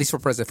at least for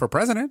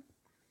president.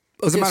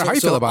 Doesn't matter how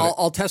you feel about it.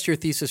 I'll test your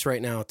thesis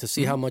right now to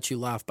see how much you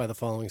laugh by the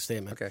following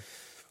statement. Okay.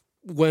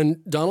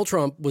 When Donald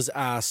Trump was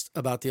asked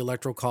about the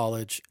Electoral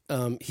College,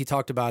 he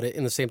talked about it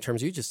in the same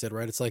terms you just did,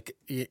 right? It's like,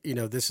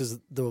 this is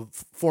the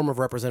form of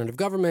representative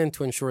government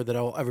to ensure that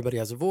everybody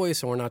has a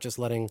voice and we're not just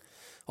letting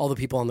all the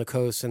people on the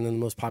coast and then the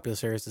most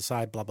populous areas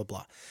decide, blah, blah,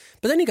 blah.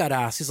 But then he got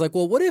asked, he's like,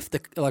 well, what if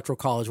the Electoral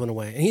College went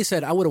away? And he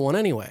said, I would have won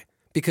anyway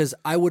because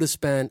I would have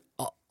spent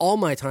all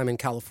my time in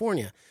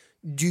California.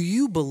 Do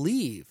you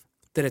believe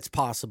that it's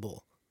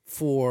possible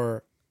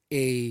for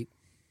a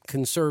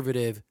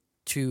conservative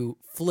to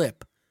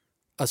flip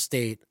a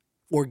state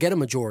or get a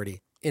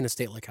majority in a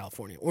state like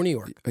California or New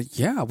York?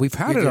 Yeah, we've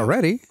had it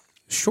already.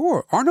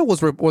 Sure. Arnold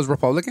was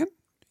Republican.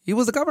 He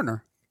was the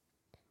governor.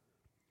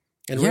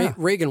 And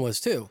Reagan was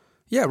too.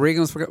 Yeah,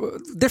 Reagan was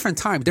different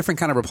time, different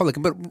kind of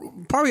Republican, but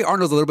probably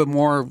Arnold's a little bit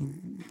more,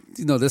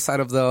 this side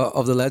of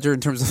the ledger in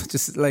terms of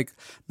just like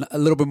a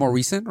little bit more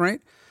recent, right?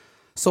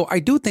 So I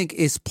do think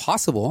it's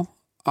possible,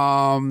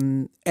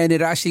 and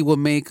it actually will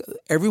make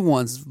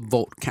everyone's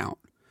vote count.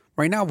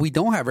 Right now, we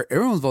don't have it.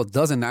 Everyone's vote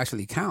doesn't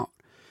actually count.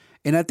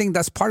 And I think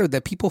that's part of it,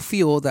 that people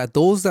feel that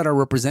those that are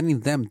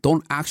representing them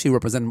don't actually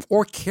represent them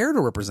or care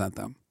to represent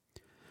them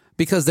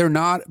because they're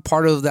not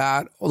part of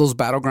those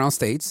battleground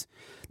states.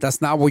 That's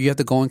not where you have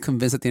to go and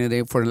convince at the end of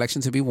the day for an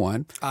election to be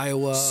won.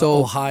 Iowa,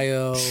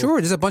 Ohio.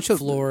 Sure, there's a bunch of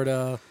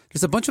Florida.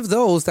 There's a bunch of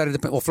those that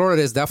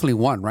Florida is definitely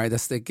one, right?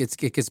 It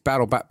gets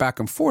battled back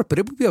and forth, but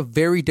it would be a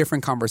very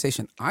different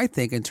conversation, I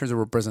think, in terms of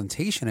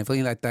representation and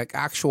feeling like that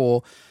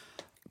actual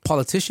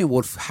politician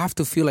would have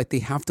to feel like they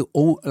have to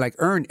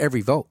earn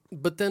every vote.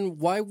 But then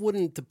why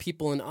wouldn't the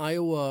people in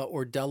Iowa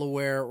or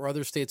Delaware or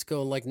other states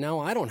go like, now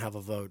I don't have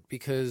a vote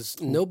because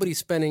nobody's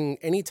spending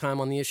any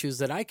time on the issues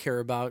that I care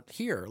about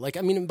here? Like,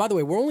 by the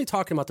way, we're only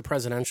talking about the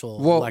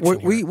presidential election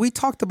here. We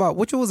talked about,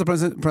 which was the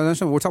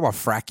presidential, we're talking about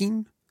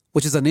fracking,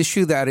 which is an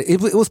issue that it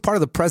was part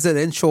of the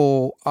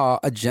presidential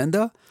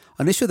agenda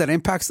an issue that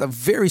impacts a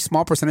very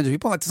small percentage of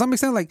people, like to some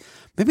extent, like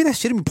maybe that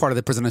shouldn't be part of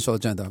the presidential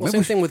agenda. Well,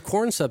 same thing with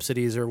corn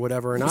subsidies or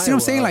whatever in Iowa. See what I'm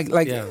saying?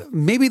 Like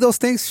maybe those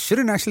things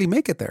shouldn't actually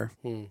make it there.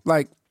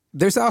 Like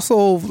there's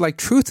also like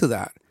truth to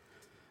that.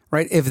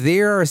 Right, if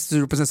they are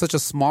to represent such a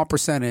small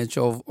percentage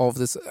of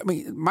this, I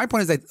mean, my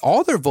point is that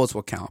all their votes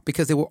will count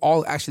because they will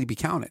all actually be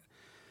counted,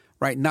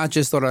 right? Not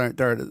just the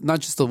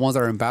ones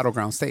that are in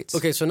battleground states.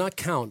 Okay, so not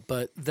count,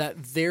 but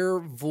that their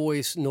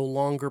voice no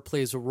longer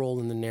plays a role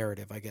in the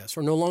narrative, I guess,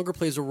 or no longer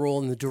plays a role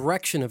in the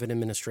direction of an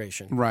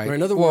administration. Right. Or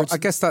in other words, I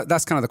guess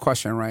that's kind of the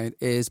question, right?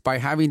 Is by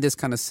having this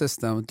kind of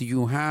system, do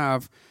you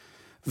have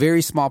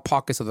very small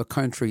pockets of the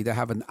country that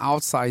have an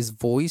outsized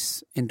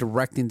voice in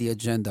directing the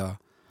agenda?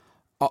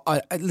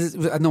 I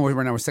know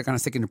right now we're kind of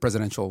sticking to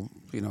presidential,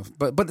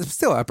 but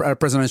still at a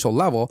presidential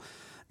level,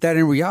 that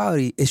in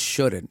reality it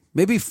shouldn't.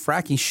 Maybe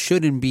fracking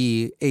shouldn't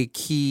be a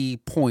key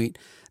point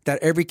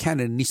that every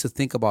candidate needs to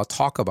think about,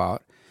 talk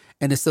about,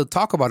 and instead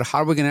talk about how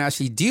we're going to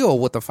actually deal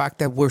with the fact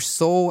that we're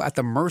so at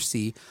the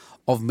mercy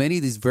of many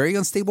of these very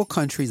unstable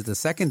countries. The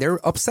second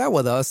they're upset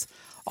with us,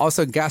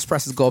 also gas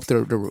prices go up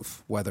to the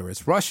roof. Whether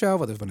it's Russia,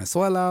 whether it's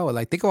Venezuela, or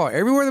like think about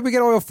everywhere that we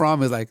get oil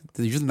from is like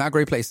they're usually not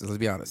great places. Let's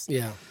be honest.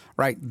 Yeah.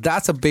 Right,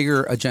 that's a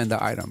bigger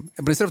agenda item.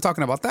 But instead of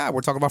talking about that,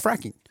 we're talking about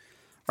fracking.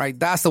 Right,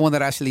 that's the one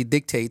that actually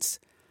dictates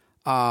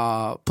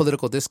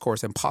political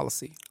discourse and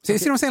policy. So you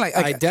see what I'm saying? Like,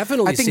 I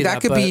definitely think see that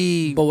could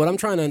be. But what I'm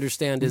trying to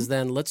understand is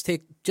then let's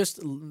take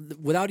just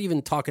without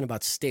even talking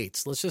about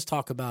states. Let's just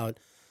talk about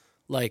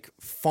like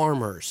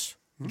farmers,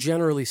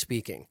 generally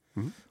speaking.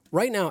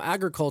 Right now,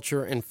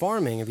 agriculture and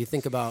farming, if you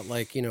think about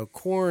like,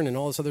 corn and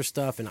all this other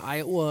stuff in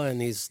Iowa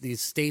and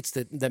these states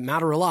that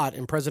matter a lot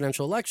in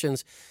presidential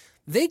elections,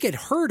 they get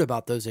heard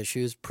about those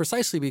issues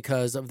precisely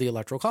because of the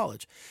Electoral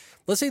College.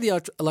 Let's say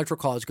the Electoral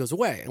College goes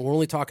away, and we're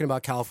only talking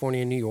about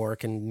California and New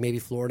York and maybe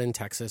Florida and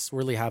Texas,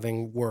 really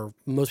having where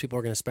most people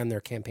are going to spend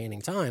their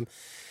campaigning time,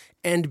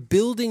 and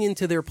building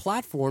into their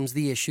platforms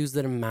the issues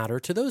that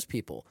matter to those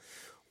people.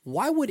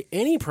 Why would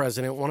any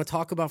president want to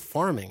talk about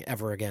farming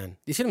ever again?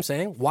 You see what I'm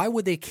saying? Why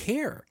would they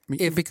care?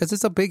 Because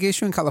it's a big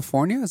issue in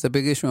California. It's a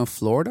big issue in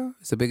Florida.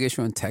 It's a big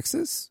issue in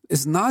Texas.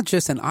 It's not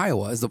just in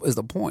Iowa is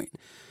the point.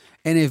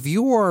 And if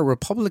you are a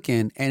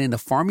Republican and in the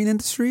farming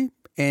industry,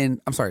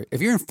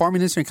 if you're in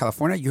farming industry in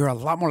California, you're a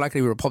lot more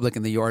likely to be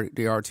Republican than you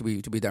are to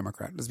be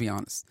Democrat. Let's be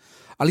honest.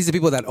 At least the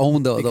people that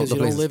own the because you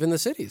places. don't live in the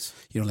cities.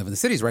 You don't live in the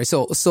cities, right?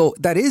 So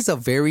that is a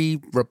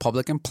very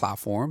Republican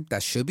platform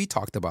that should be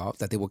talked about,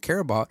 that they will care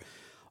about.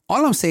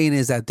 All I'm saying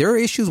is that their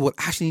issues would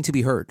actually need to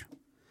be heard,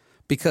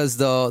 because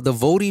the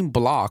voting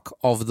block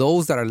of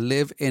those that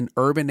live in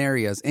urban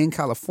areas in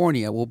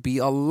California will be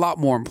a lot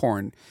more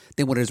important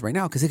than what it is right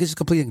now, because it gets just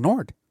completely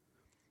ignored.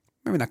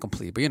 Maybe not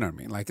complete, but you know what I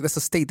mean? Like, that's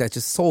a state that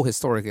just so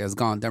historically has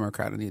gone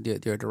Democrat in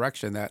their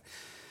direction that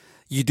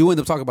you do end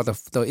up talking about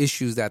the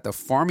issues that the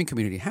farming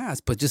community has,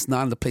 but just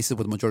not in the places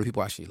where the majority of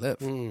people actually live.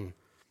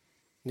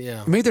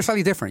 Yeah. Maybe they're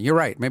slightly different. You're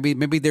right. Maybe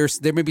there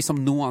may be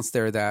some nuance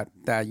there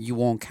that you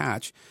won't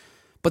catch.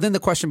 But then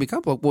the question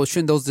becomes, well,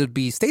 shouldn't those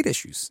be state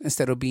issues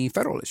instead of being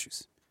federal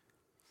issues?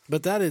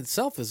 But that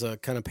itself is a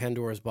kind of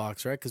Pandora's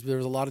box, right? Because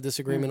there's a lot of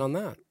disagreement on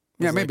that.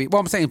 Yeah, maybe. Well,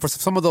 I'm saying for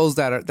some of those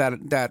that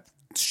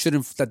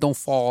don't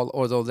fall,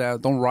 or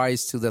that don't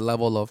rise to the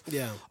level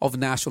of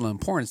national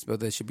importance,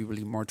 but they should be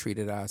really more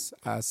treated as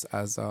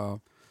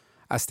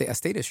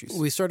state issues.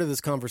 We started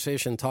this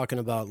conversation talking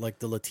about like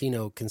the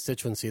Latino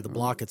constituency, the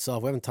bloc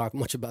itself. We haven't talked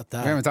much about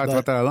that. We haven't talked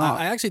about that a lot.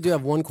 I actually do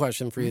have one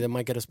question for you that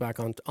might get us back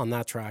on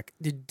that track.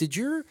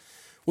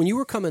 When you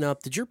were coming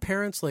up, did your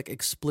parents like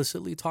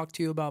explicitly talk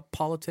to you about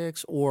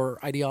politics or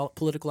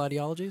political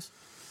ideologies?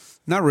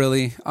 Not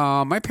really.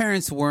 My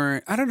parents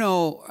weren't. I don't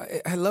know.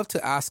 I love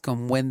to ask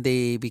them when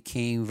they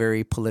became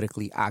very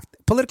politically active.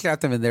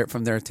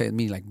 From there to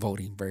me, like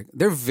voting.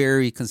 They're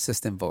very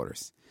consistent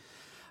voters.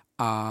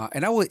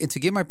 And to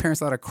give my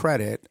parents a lot of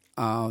credit,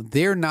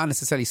 they're not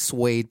necessarily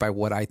swayed by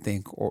what I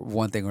think or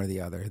one thing or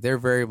the other. They're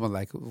very much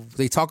like,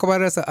 they talk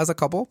about it as a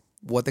couple,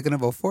 what they're going to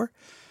vote for.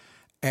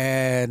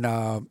 And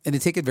they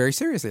take it very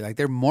seriously. Like,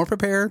 they're more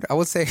prepared. I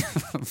would say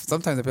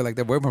sometimes I feel like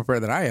they're way more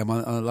prepared than I am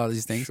on a lot of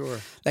these things. Sure.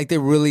 Like, they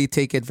really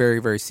take it very,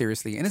 very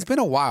seriously. And it's been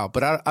a while,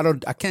 but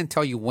I can't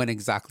tell you when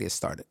exactly it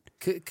started.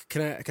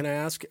 Can I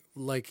ask,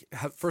 like,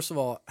 first of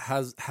all,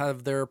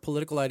 have their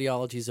political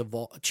ideologies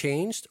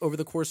changed over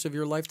the course of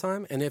your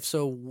lifetime? And if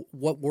so,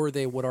 what were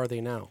they? What are they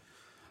now?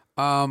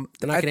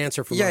 Then I can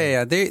answer for mine.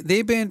 Yeah.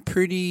 They've been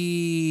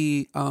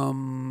pretty.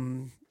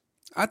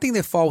 I think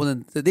they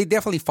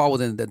definitely fall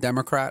within the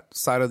Democrat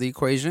side of the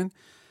equation.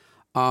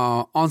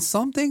 On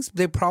some things,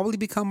 they probably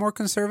become more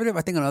conservative.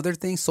 I think on other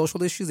things,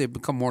 social issues, they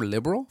become more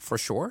liberal for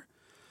sure.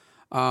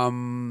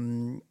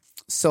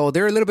 So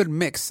they're a little bit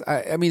mixed.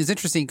 I mean, it's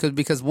interesting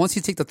because once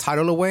you take the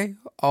title away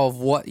of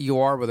what you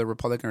are, whether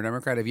Republican or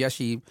Democrat, if you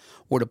actually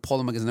were to poll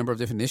them against a number of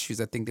different issues,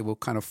 I think they will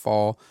kind of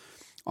fall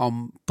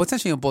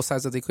potentially on both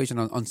sides of the equation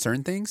on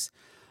certain things.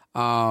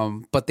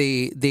 But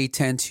they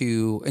tend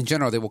to, in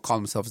general, they will call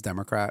themselves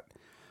Democrat.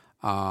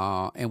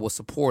 and will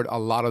support a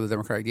lot of the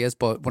Democratic ideas.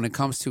 But when it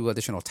comes to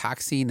additional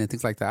taxing and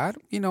things like that,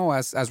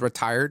 as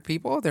retired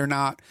people, they're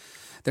not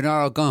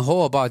gung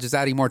ho about just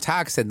adding more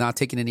tax and not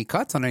taking any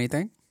cuts on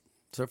anything.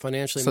 So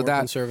financially more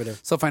conservative.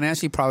 So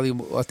financially, probably,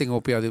 I think it will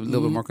be a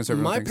little bit more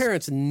conservative. My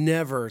parents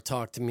never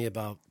talked to me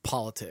about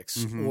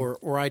politics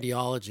or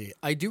ideology.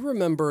 I do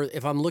remember,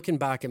 if I'm looking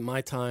back at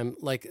my time,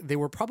 like they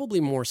were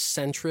probably more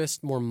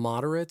centrist, more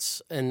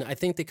moderates, and I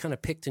think they kind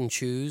of picked and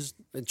chose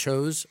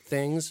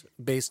things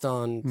based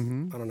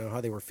on I don't know how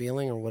they were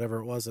feeling or whatever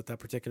it was at that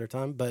particular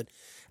time. But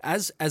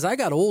as I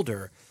got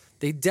older,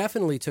 they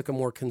definitely took a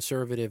more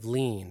conservative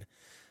lean.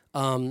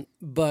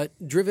 But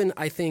driven,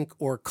 I think,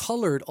 or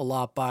colored a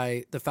lot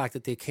by the fact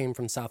that they came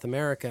from South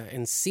America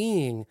and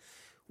seeing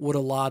what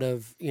a lot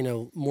of,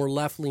 more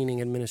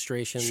left-leaning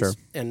administrations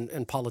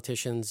and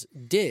politicians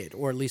did,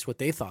 or at least what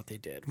they thought they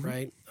did,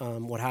 right?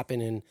 What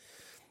happened in,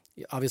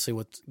 obviously,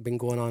 what's been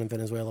going on in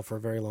Venezuela for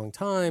a very long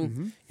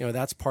time,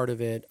 that's part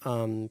of it.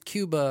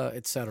 Cuba,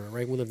 et cetera,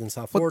 right? We lived in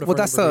South Florida for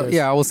that's years.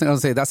 I was going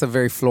to say that's a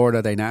very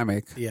Florida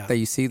dynamic that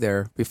you see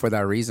there for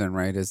that reason,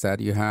 right? Is that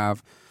you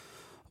have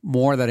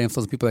more that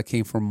influence people that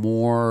came from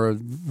more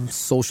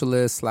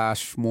socialist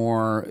 /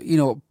 more,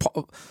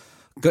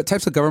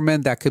 types of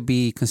government that could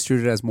be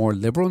construed as more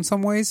liberal in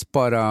some ways.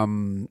 But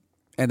and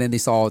then they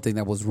saw everything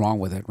that was wrong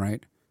with it,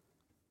 right?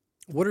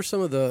 What are some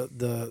of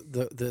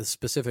the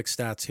specific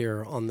stats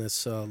here on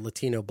this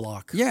Latino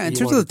block? Yeah, in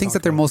terms of the things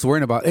that they're most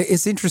worried about,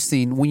 it's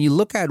interesting when you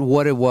look at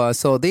what it was.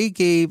 So they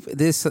gave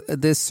this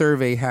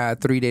survey had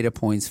 3 data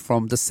points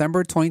from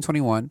December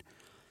 2021.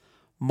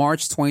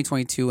 March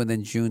 2022 and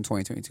then June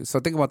 2022.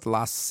 So think about the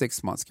last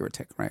 6 months, give or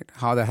take, right?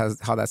 How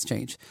that's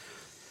changed.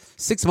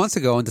 6 months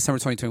ago in December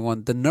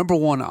 2021, the number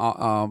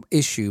one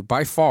issue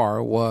by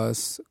far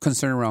was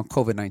concern around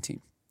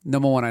COVID-19.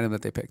 Number one item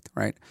that they picked,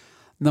 right?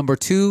 Number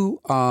 2,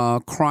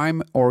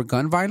 crime or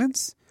gun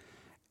violence.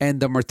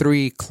 And number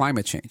 3,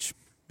 climate change.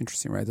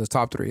 Interesting, right? Those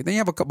top 3. Then you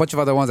have a bunch of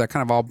other ones that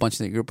kind of all bunch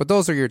in the group, but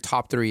those are your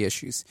top 3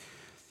 issues.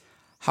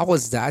 How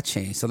was that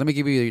changed? So let me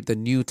give you the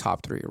new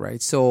top 3,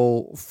 right?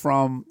 So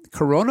from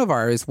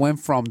coronavirus went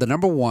from the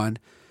number 1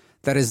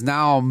 that is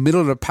now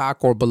middle of the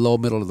pack or below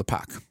middle of the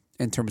pack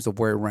in terms of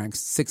where it ranks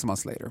 6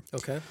 months later.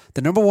 Okay.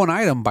 The number 1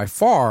 item by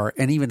far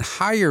and even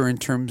higher in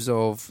terms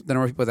of the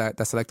number of people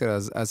that selected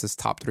as his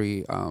top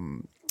 3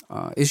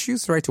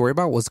 issues, right, to worry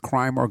about was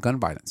crime or gun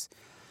violence.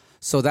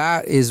 So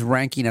that is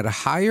ranking at a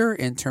higher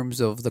in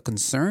terms of the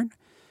concern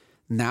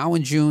now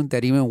in June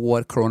that even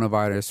what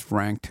coronavirus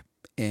ranked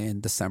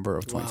in December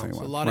of 2021.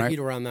 Wow, so a lot of heat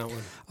around that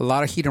one. A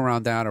lot of heat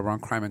around that,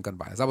 around crime and gun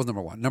violence. That was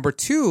number 1. Number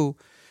 2,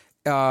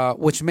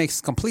 which makes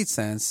complete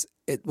sense,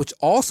 which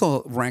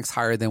also ranks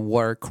higher than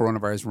where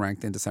coronavirus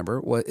ranked in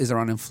December, is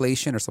around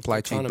inflation or supply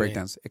chain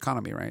breakdowns.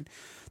 Economy, right?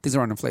 Things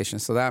around inflation.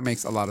 So that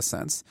makes a lot of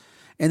sense.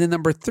 And then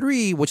number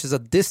 3, which is a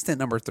distant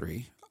number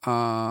 3,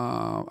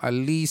 at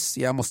least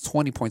almost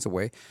 20 points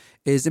away,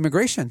 is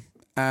immigration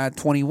at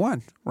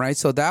 21, right?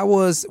 So that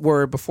was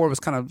where before it was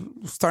kind of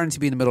starting to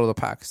be in the middle of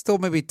the pack. Still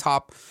maybe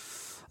a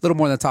little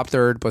more than top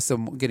third, but still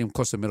getting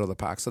close to the middle of the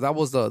pack. So that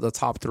was the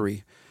top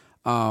 3,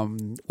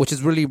 which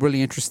is really,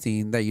 really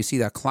interesting that you see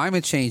that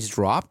climate change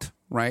dropped,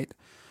 right?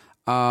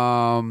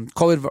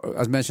 COVID,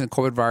 as mentioned,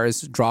 COVID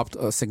virus dropped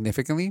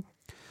significantly.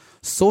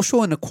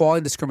 Social inequality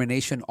and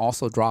discrimination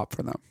also dropped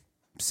for them.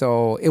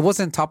 So it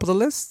wasn't top of the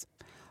list,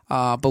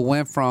 but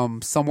went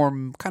from somewhere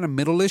kind of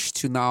middle-ish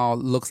to now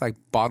looks like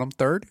bottom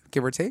third,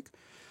 give or take.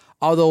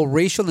 Although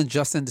racial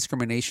injustice and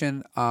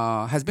discrimination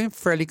has been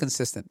fairly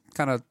consistent,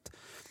 kind of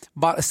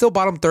still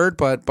bottom third,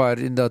 but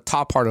in the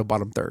top part of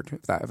bottom third,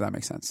 if that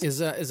makes sense. Is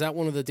that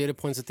one of the data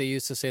points that they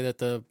use to say that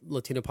the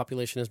Latino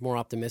population is more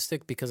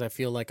optimistic because I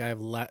feel like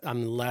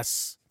I'm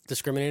less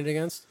discriminated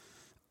against?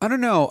 I don't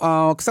know,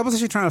 because I was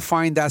actually trying to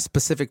find that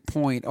specific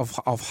point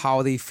of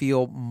how they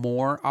feel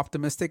more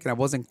optimistic, and I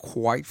wasn't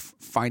quite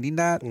finding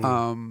that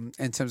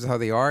in terms of how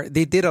they are.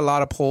 They did a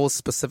lot of polls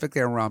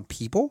specifically around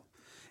people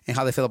and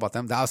how they feel about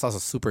them. That was also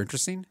super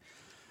interesting.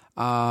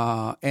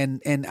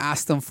 And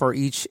asked them for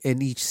each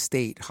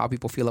state how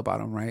people feel about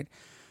them, right?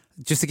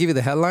 Just to give you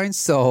the headlines.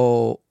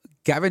 So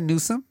Gavin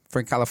Newsom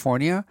from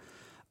California,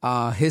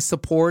 his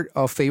support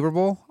of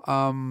favorable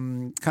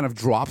kind of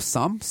dropped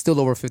some, still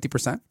over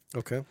 50%.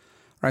 Okay.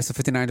 Right, so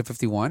 59 to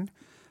 51.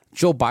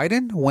 Joe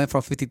Biden went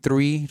from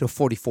 53 to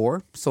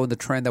 44. So in the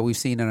trend that we've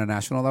seen on a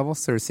national level,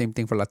 so the same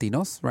thing for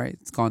Latinos, right?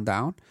 It's gone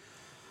down.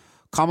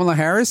 Kamala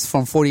Harris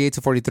from 48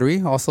 to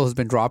 43 also has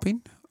been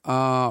dropping.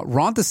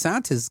 Ron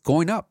DeSantis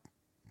going up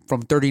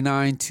from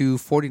 39 to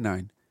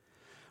 49,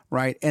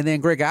 right? And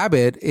then Greg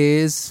Abbott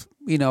is,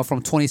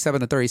 from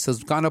 27 to 30. So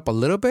it's gone up a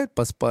little bit,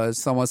 but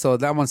somewhat. So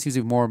that one seems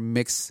to be more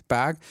mixed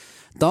bag.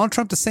 Donald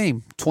Trump the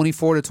same,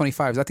 24 to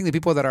 25. I think the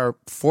people that are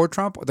for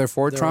Trump, they're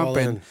Trump,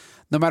 and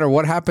no matter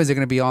what happens, they're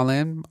going to be all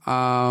in.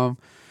 And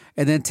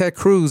then Ted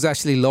Cruz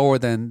actually lower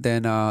than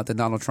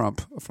Donald Trump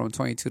from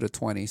 22 to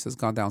 20, so it's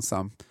gone down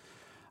some.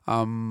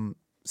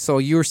 So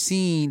you're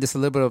seeing this a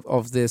little bit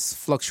of this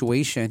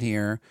fluctuation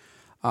here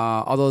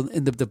Although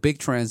in the big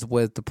trends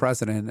with the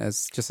president,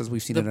 as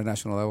we've seen at a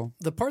national level.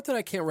 The part that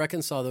I can't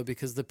reconcile, though,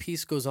 because the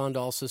piece goes on to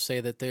also say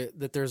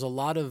that there's a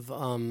lot of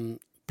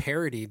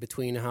parity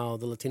between how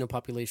the Latino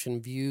population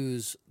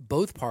views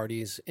both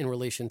parties in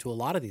relation to a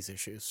lot of these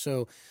issues.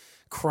 So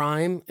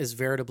crime is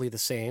veritably the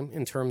same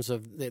in terms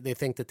of they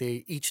think that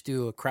they each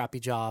do a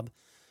crappy job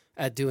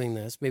at doing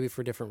this, maybe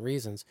for different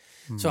reasons.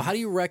 Mm-hmm. So how do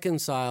you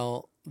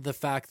reconcile the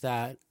fact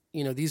that,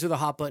 these are the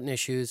hot button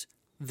issues?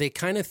 They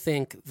kind of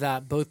think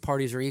that both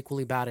parties are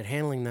equally bad at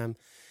handling them.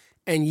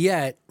 And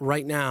yet,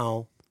 right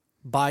now,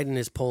 Biden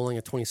is polling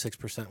at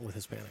 26% with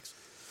Hispanics.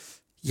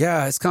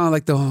 Yeah, it's kind of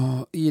like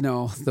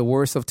the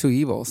worst of two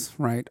evils,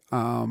 right?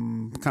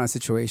 Kind of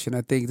situation. I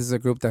think this is a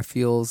group that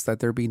feels that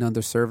they're being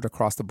underserved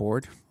across the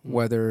board,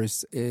 whether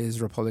it's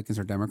Republicans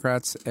or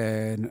Democrats.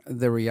 And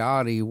the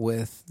reality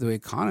with the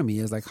economy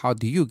is like, how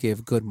do you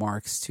give good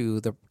marks to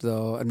the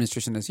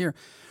administration this year?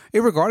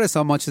 Regardless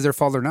how much is their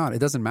fault or not, it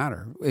doesn't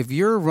matter. If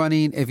you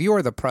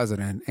are the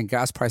president and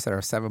gas prices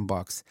are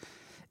 $7,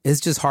 it's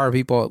just hard.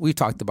 People, we've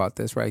talked about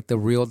this, right? The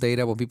real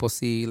data, when people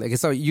see, like,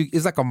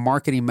 it's like a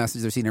marketing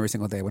message they're seeing every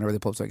single day whenever they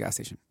pull up to a gas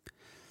station,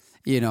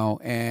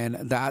 and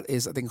that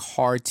is, I think,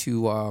 hard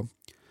to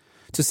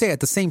say. At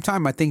the same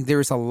time, I think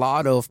there's a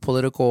lot of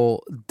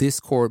political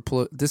discord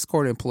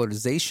and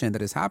politicization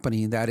that is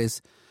happening. That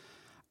is,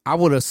 I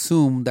would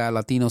assume that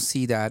Latinos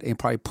see that and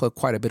probably put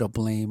quite a bit of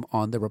blame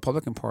on the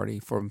Republican Party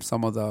for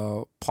some of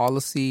the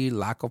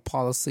lack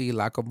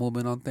of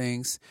movement on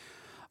things.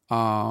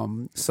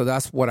 So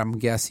that's what I'm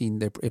guessing.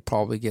 That it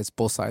probably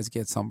both sides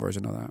get some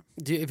version of that.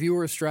 If you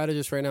were a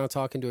strategist right now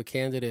talking to a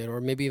candidate,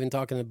 or maybe even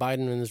talking to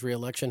Biden and his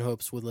re-election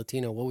hopes with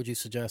Latino, what would you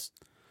suggest?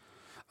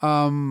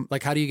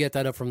 Like, how do you get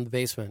that up from the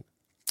basement?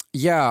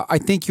 Yeah, I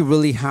think you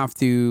really have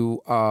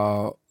to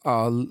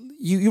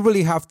you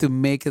really have to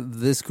make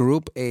this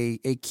group a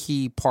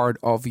key part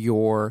of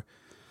your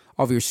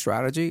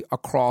strategy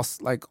across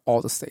like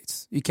all the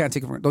states. You can't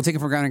don't take it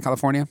for granted in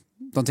California.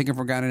 Don't take it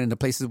for granted in the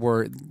places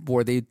where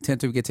they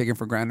tend to get taken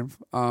for granted.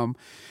 And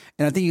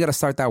I think you got to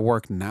start that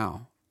work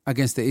now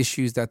against the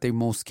issues that they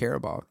most care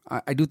about.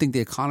 I do think the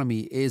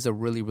economy is a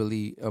really,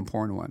 really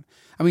important one.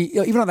 I mean,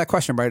 even on that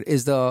question, right,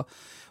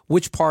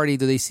 which party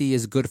do they see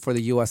is good for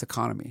the U.S.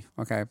 economy?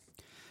 Okay.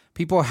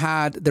 People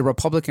had the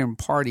Republican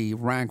Party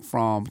rank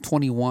from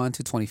 21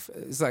 to 20.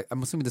 It's like,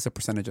 I'm assuming this are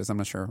percentages. I'm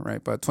not sure,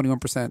 right? But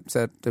 21%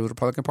 said the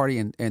Republican Party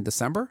in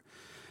December.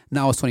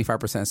 Now it's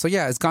 25%. So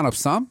yeah, it's gone up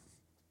some.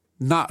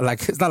 Not a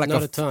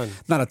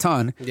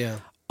ton. Yeah.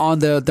 On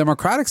the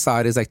Democratic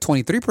side, is like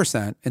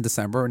 23% in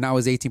December. Now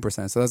it's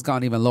 18%. So that's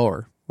gone even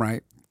lower,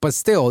 right? But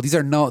still,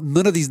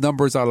 none of these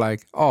numbers are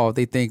like, oh,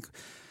 they think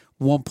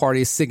one party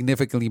is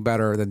significantly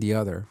better than the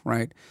other,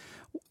 right?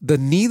 The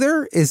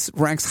neither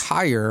ranks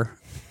higher.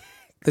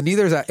 The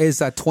neither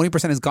is at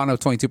 20% has gone up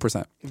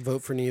 22%.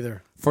 Vote for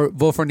neither.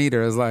 Vote for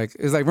neither is like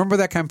remember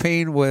that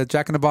campaign with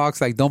Jack in the Box?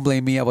 Like, don't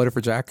blame me, I voted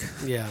for Jack.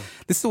 Yeah.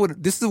 This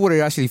is what it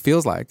actually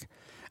feels like.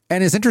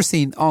 And it's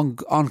interesting on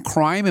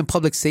crime and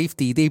public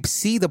safety, they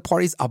see the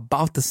parties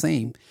about the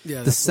same.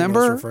 Yeah, that's December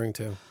what I was referring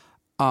to.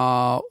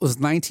 Was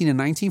 19 and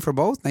 19 for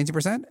both,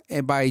 19%.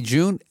 And by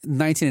June,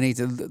 19 and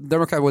 18. The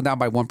Democrat went down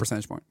by 1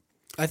 percentage point.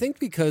 I think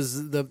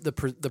because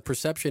the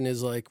perception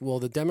is like, well,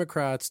 the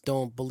Democrats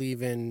don't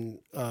believe in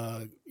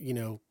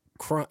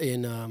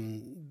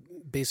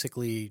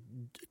basically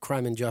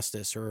crime and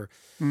justice or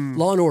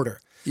law and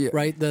order. Yeah.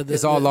 Right?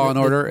 It's all law and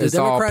order. The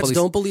Democrats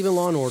don't believe in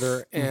law and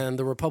order, and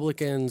the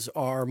Republicans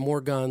are more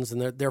guns, and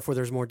therefore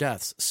there's more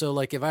deaths. So,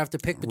 like, if I have to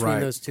pick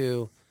between those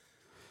two,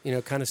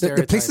 kind of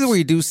stereotypes. The places where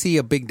you do see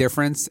a big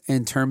difference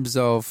in terms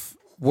of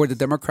where the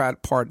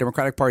Democratic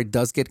Party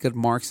does get good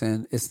marks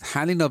in is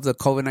handling of the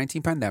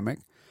COVID-19 pandemic,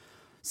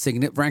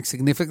 ranked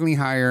significantly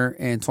higher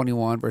in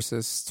 21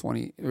 versus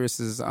 20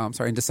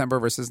 in December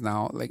versus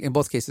now, like in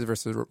both cases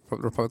versus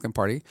Republican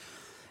Party.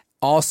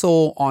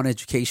 Also on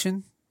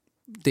education,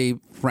 they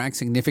rank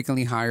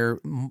significantly higher,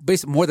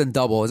 basically more than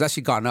double. It's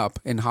actually gone up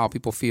in how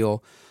people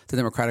feel the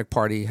Democratic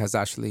Party has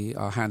actually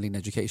handling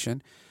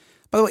education.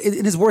 By the way,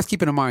 it is worth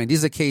keeping in mind. This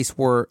is a case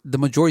where the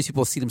majority of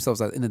people see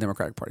themselves in the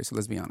Democratic Party. So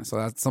let's be honest. So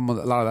that's a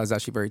lot of that is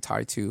actually very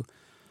tied to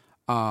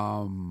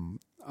how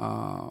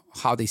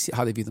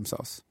they view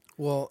themselves.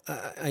 Well,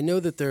 I know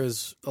that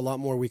there's a lot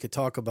more we could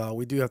talk about.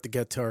 We do have to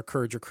get to our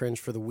courage or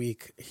cringe for the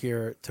week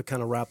here to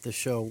kind of wrap this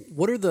show.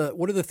 What are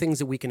the things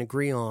that we can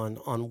agree on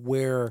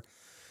where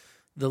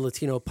the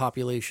Latino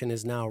population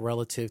is now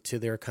relative to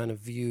their kind of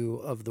view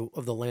of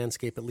the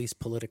landscape, at least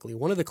politically?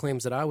 One of the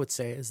claims that I would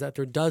say is that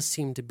there does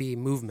seem to be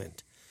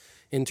movement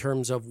in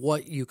terms of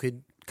what you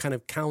could kind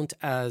of count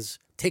as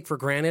take for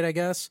granted, I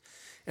guess,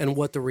 and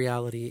what the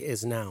reality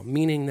is now.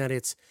 Meaning that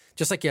it's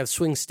just like you have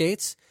swing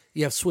states,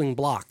 you have swing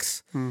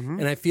blocks. Mm-hmm.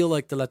 And I feel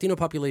like the Latino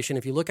population,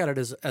 if you look at it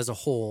as a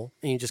whole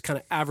and you just kind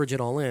of average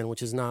it all in,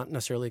 which is not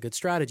necessarily a good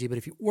strategy, but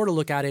if you were to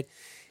look at it,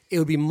 it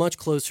would be much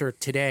closer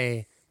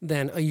today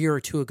than a year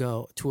or two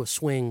ago to a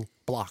swing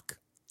block.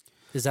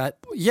 Is that,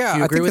 Yeah, do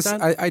you I agree think with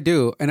that? I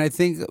do. And I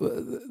think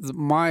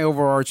my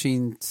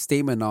overarching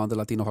statement on the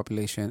Latino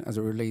population as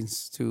it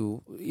relates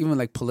to even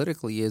like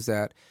politically is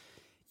that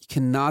you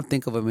cannot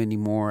think of them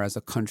anymore as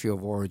a country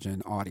of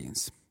origin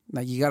audience.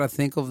 Like you got to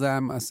think of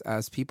them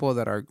as people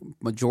that are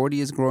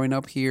majority is growing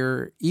up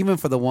here, even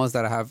for the ones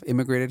that have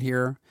immigrated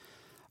here,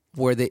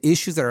 where the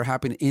issues that are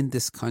happening in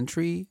this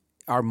country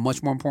are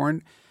much more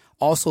important.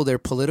 Also, their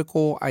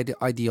political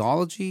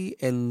ideology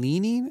and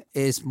leaning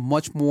is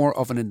much more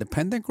of an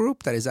independent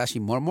group that is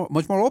actually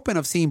much more open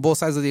of seeing both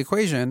sides of the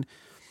equation.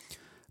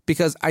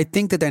 Because I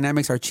think the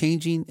dynamics are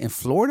changing in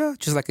Florida,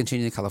 just like in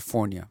changing in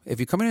California.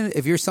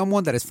 If you're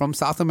someone that is from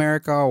South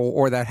America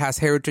or that has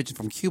heritage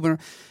from Cuba,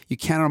 you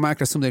can't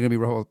automatically assume they're going to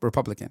be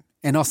Republican.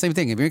 And the same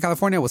thing, if you're in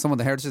California with someone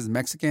that heritage is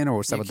Mexican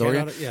or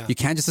Salvadorian, you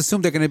can't just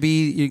assume they're going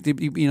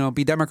to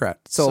be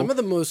Democrat. So some of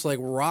the most like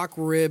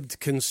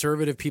rock-ribbed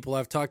conservative people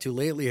I've talked to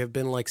lately have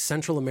been like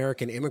Central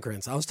American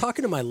immigrants. I was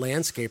talking to my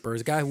landscaper,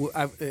 a guy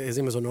his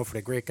name is Onofre,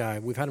 a great guy.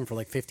 We've had him for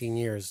like 15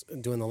 years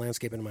doing the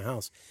landscaping in my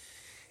house.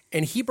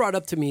 And he brought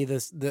up to me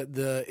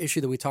the issue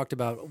that we talked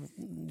about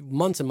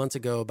months and months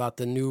ago about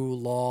the new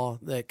law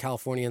that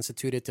California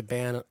instituted to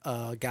ban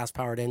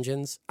gas-powered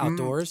engines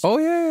outdoors. Oh,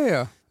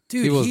 yeah.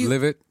 Dude, he was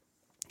livid.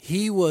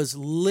 He was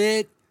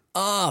lit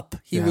up.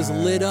 He was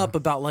lit up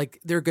about like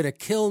they're going to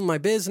kill my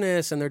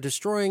business and they're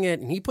destroying it.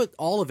 And he put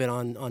all of it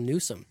on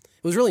Newsom.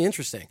 It was really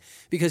interesting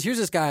because here's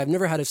this guy. I've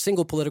never had a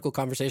single political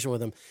conversation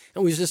with him.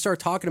 And we just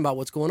started talking about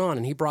what's going on.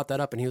 And he brought that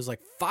up and he was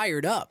like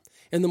fired up.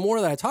 And the more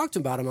that I talked to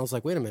him about him, I was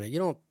like, wait a minute,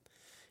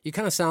 you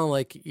kind of sound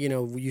like,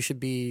 you should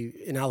be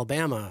in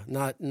Alabama,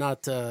 not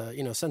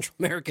Central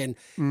American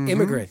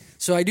immigrant.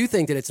 So I do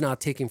think that it's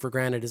not taking for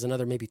granted is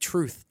another maybe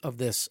truth of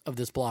this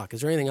block.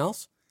 Is there anything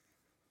else?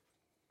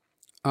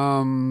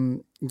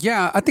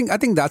 Yeah, I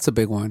think that's a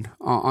big one,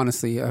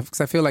 honestly, because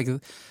I feel like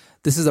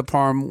this is a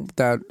problem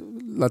that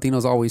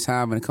Latinos always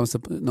have when it comes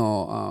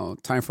to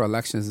time for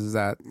elections is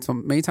that so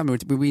many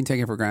times we're being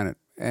taken for granted.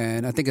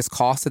 And I think it's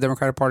cost the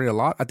Democratic Party a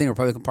lot. I think the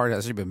Republican Party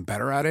has actually been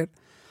better at it.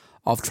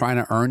 Of trying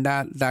to earn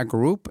that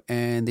group,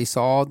 and they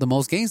saw the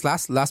most gains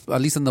last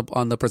at least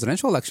on the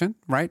presidential election,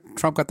 right?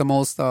 Trump got the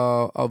most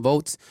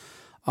votes,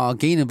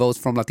 gaining votes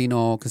from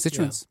Latino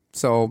constituents. Yeah.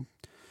 So,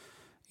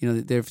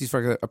 they're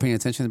paying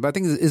attention. But I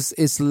think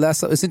it's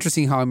less. It's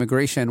interesting how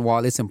immigration,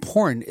 while it's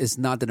important, is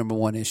not the number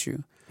one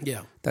issue.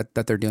 Yeah, that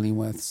they're dealing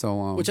with.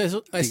 So, which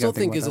I still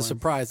think is a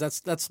surprise.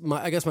 That's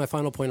my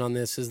final point on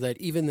this is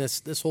that even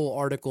this whole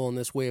article and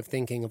this way of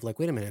thinking of like,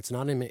 wait a minute, it's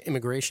not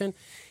immigration.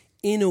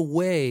 In a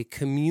way,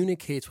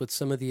 communicates what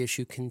some of the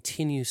issue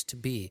continues to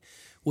be,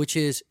 which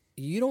is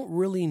you don't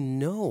really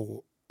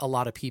know a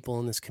lot of people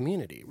in this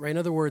community, right? In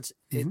other words,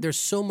 there's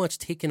so much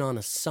taken on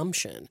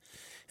assumption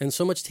and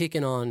so much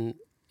taken on,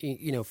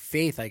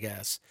 faith, I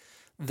guess,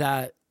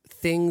 that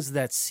things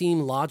that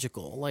seem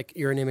logical, like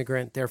you're an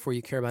immigrant, therefore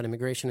you care about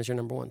immigration as your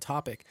number one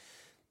topic,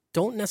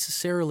 don't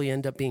necessarily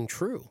end up being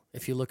true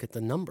if you look at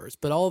the numbers.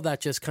 But all of that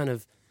just kind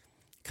of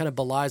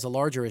belies a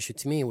larger issue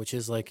to me, which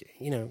is like,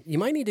 you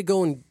might need to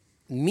go and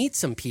meet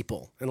some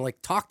people and like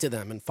talk to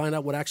them and find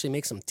out what actually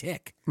makes them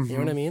tick. You know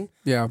what I mean?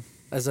 Yeah.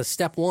 As a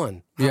step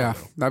one. Yeah,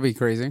 that'd be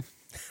crazy.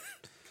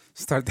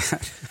 Start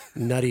that.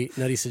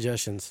 Nutty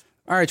suggestions.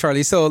 All right,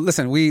 Charlie. So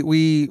listen,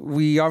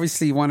 we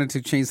obviously wanted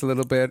to change a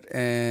little bit,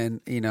 and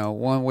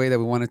one way that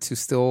we wanted to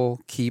still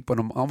keep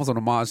almost an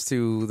homage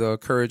to the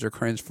courage or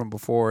cringe from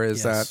before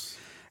is that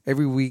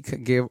every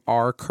week give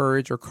our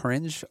courage or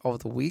cringe of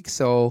the week.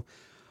 So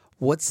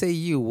what say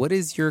you? What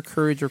is your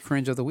courage or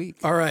cringe of the week?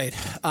 All right.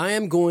 I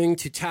am going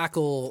to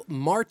tackle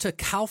Marta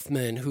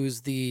Kaufman,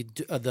 who's the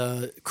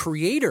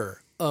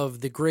creator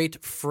of the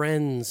great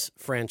Friends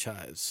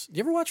franchise. Did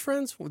you ever watch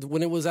Friends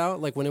when it was out,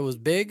 like when it was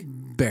big?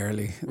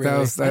 Barely.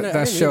 Really?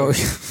 That show.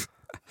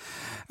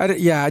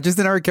 I just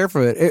didn't ever care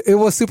for it. It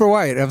was super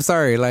white. I'm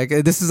sorry. Like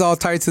this is all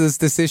tied to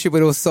this issue,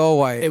 but it was so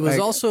white. It was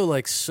also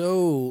like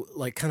so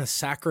like kind of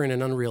saccharine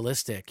and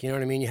unrealistic. You know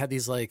what I mean? You had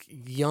these like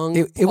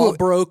young, all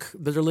broke,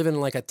 but they're living in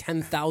like a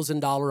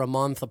 $10,000 a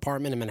month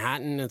apartment in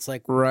Manhattan. It's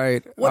like,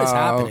 right? What is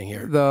happening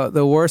here?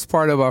 The worst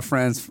part about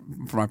Friends,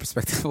 from my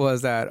perspective,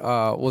 was that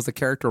was the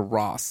character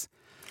Ross.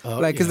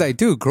 Cause like,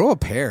 dude, grow a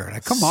pair.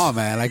 Like, come on,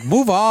 man. Like,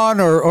 move on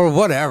or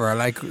whatever.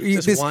 Like,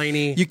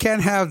 whiny. You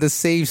can't have the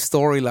same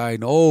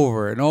storyline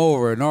over and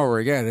over and over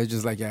again. It's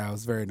just like, it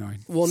was very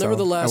annoying. Well,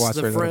 nevertheless,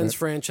 the Friends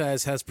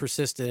franchise has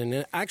persisted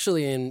and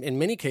actually, in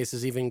many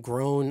cases, even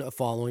grown a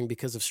following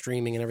because of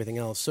streaming and everything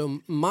else. So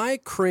my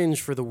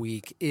cringe for the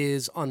week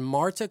is on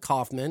Marta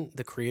Kaufman,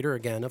 the creator,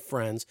 again, of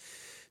Friends,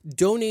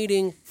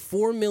 donating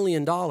 $4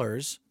 million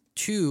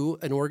to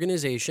an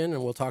organization,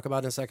 and we'll talk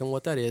about in a second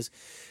what that is,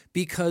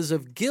 because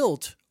of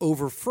guilt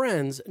over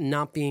Friends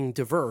not being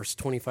diverse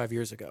 25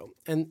 years ago.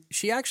 And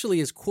she actually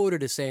is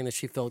quoted as saying that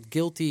she felt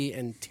guilty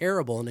and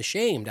terrible and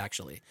ashamed,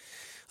 actually,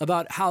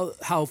 about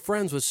how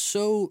Friends was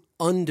so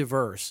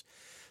undiverse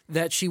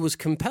that she was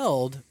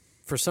compelled,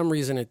 for some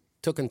reason it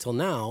took until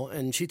now.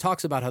 And she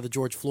talks about how the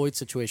George Floyd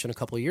situation a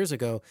couple of years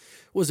ago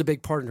was a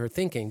big part in her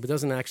thinking, but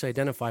doesn't actually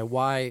identify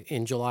why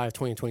in July of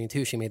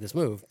 2022 she made this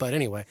move. But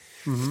anyway,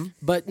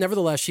 but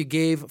nevertheless, she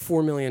gave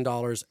 $4 million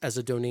as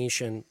a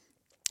donation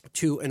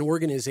to an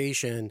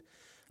organization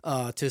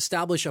to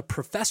establish a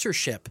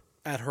professorship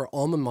at her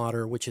alma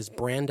mater, which is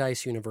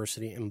Brandeis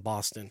University in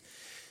Boston,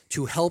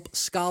 to help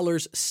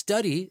scholars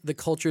study the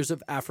cultures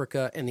of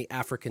Africa and the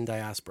African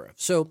diaspora.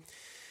 So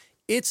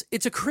it's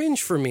a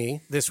cringe for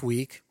me this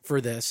week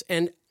for this.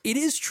 And it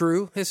is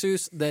true,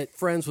 Jesus, that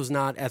Friends was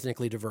not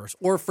ethnically diverse,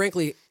 or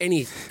frankly,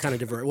 any kind of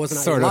diverse. It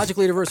wasn't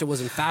ideologically diverse. It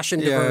wasn't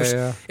fashion diverse.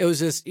 Yeah. It was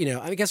just,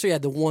 I guess we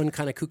had the one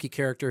kind of kooky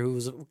character who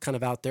was kind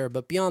of out there.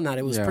 But beyond that,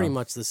 it was pretty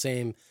much the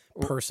same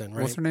person,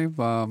 right? What's her name?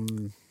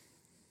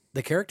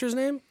 The character's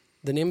name?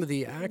 The name of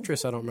the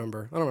actress, I don't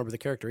remember. I don't remember the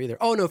character either.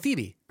 Oh, no,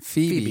 Phoebe.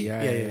 Phoebe.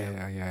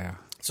 Yeah.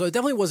 So it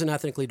definitely wasn't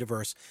ethnically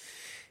diverse.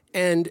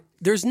 And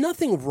there's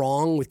nothing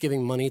wrong with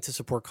giving money to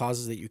support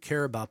causes that you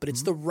care about, but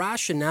it's the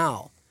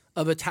rationale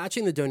of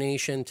attaching the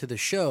donation to the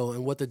show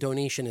and what the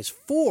donation is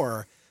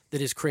for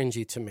that is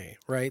cringy to me,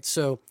 right?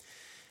 So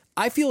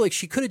I feel like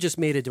she could have just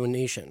made a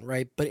donation,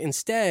 right? But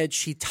instead,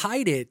 she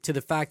tied it to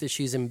the fact that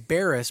she's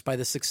embarrassed by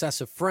the success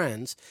of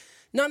Friends,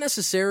 not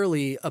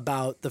necessarily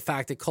about the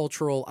fact that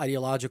cultural,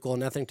 ideological,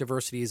 and ethnic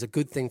diversity is a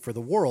good thing for the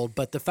world,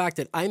 but the fact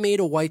that I made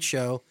a white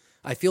show,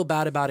 I feel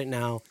bad about it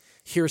now,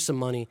 here's some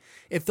money.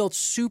 It felt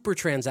super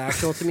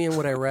transactional to me in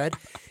what I read.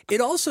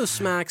 It also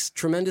smacks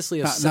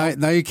tremendously of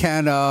now you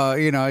can't,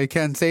 you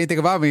can't say anything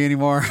about me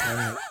anymore.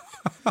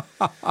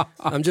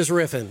 I'm just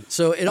riffing.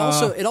 So it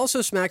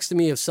also smacks to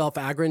me of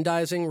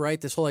self-aggrandizing, right?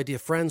 This whole idea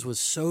of Friends was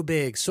so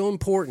big, so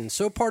important,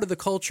 so part of the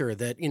culture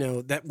that,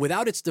 that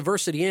without its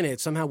diversity in it,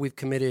 somehow we've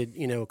committed,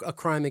 a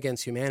crime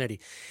against humanity.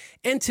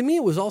 And to me,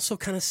 it was also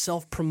kind of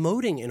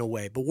self-promoting in a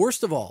way. But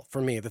worst of all,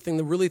 for me, the thing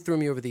that really threw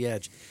me over the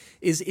edge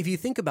is if you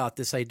think about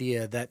this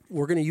idea that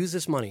we're going to use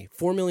this money,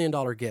 $4 million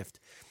gift,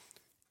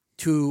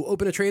 to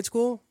open a trade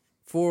school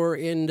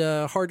in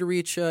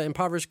hard-to-reach,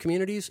 impoverished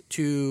communities,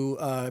 to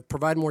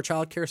provide more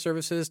child care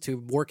services to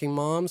working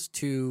moms,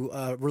 to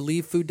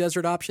relieve food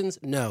desert options?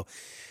 No.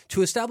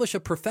 To establish a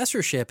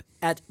professorship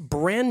at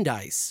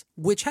Brandeis,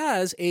 which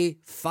has a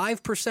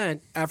 5%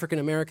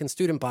 African-American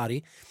student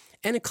body,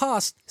 and it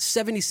costs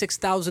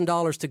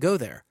 $76,000 to go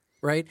there,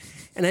 right?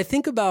 And I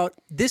think about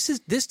this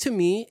to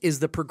me is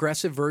the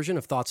progressive version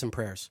of thoughts and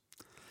prayers.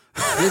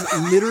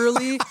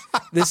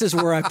 This is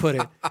where I put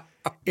it.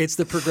 It's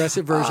the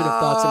progressive version of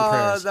thoughts and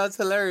prayers. That's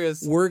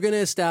hilarious. We're going to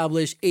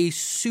establish a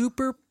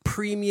super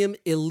premium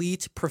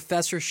elite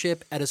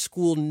professorship at a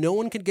school no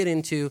one could get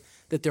into,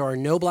 that there are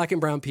no black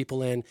and brown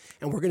people in,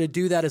 and we're going to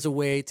do that as a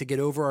way to get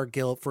over our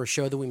guilt for a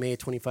show that we made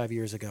 25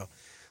 years ago.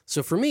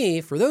 So for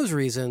me, for those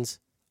reasons,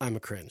 I'm a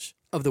cringe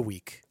of the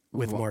week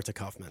with Marta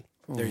Kaufman.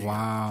 There you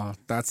go.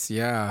 That's,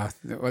 Well,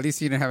 at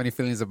least you didn't have any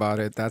feelings about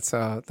it. That's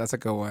a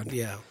good one.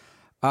 Yeah.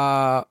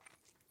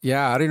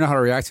 Yeah, I didn't know how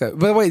to react to it.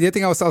 By the way, the other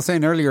thing I was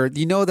saying earlier,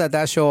 do you know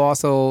that show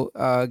also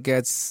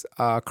gets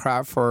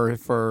crap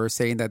for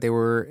saying that they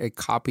were a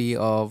copy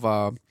of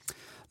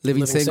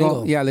Living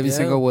Single? Yeah, Living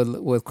Single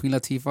with Queen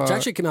Latifah. Which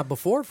actually came out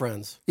before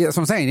Friends. Yeah, that's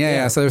what I'm saying.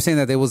 Yeah. So they're saying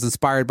that it was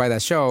inspired by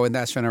that show, and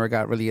that show never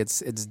got really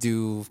its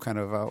due kind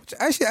of...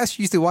 I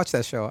actually used to watch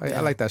that show.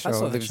 I like that show,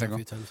 Living Single.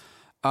 A few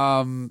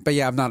times. But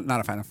yeah, I'm not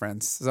a fan of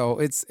Friends. So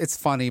it's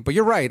funny. But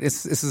you're right.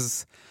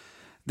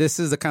 This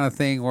is the kind of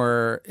thing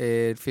where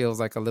it feels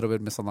like a little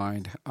bit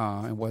misaligned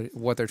in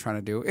what they're trying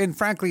to do. And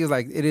frankly,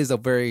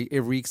 it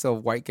reeks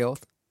of white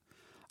guilt.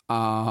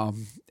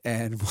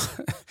 And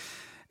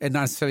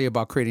not necessarily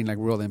about creating like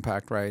real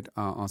impact, right,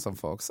 on some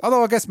folks.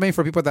 Although I guess maybe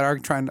for people that are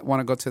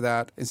want to go to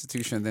that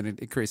institution, then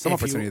it creates some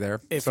opportunity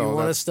there. If you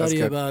want to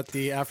study about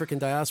the African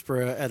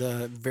diaspora at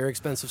a very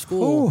expensive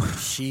school,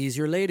 she's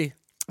your lady.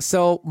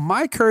 So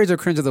my courage or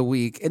cringe of the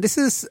week, and this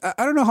is,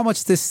 I don't know how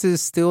much this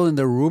is still in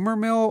the rumor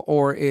mill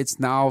or it's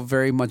now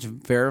very much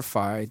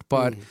verified,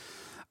 but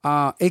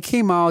it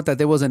came out that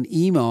there was an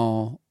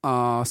email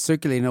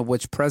circulating of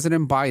which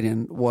President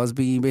Biden was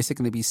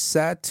basically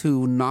set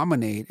to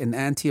nominate an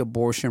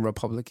anti-abortion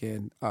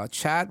Republican,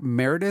 Chad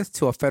Meredith,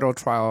 to a federal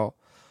trial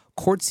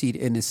court seat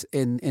in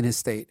his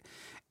state.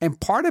 And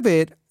part of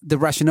it, the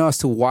rationale as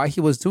to why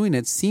he was doing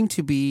it seemed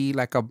to be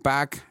like a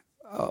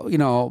what do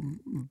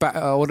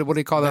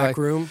you call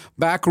that?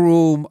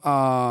 Backroom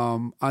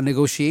a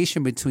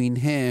negotiation between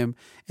him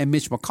and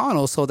Mitch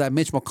McConnell, so that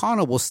Mitch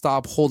McConnell will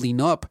stop holding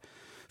up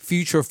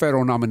future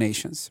federal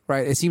nominations.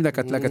 Right? It seemed like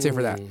a tip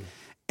for that,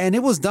 and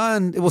it was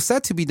done. It was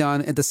set to be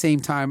done at the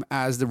same time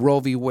as the Roe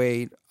v.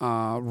 Wade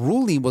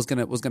ruling was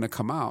gonna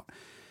come out.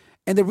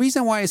 And the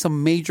reason why it's a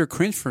major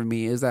cringe for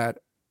me is that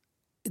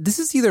this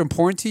is either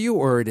important to you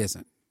or it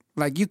isn't.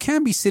 Like, you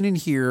can't be sitting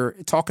here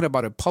talking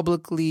about it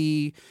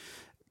publicly,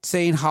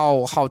 saying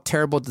how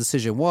terrible the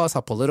decision was,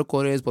 how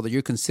political it is, whether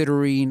you're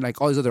considering like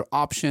all these other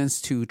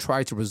options to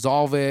try to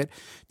resolve it,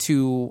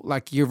 to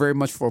like you're very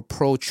much for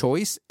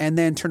pro-choice, and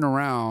then turn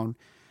around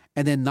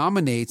and then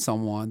nominate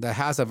someone that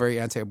has a very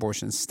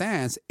anti-abortion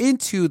stance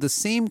into the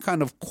same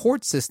kind of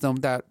court system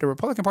that the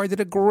Republican Party did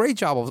a great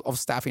job of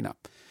staffing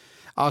up.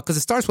 Because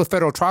it starts with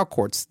federal trial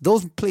courts.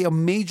 Those play a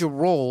major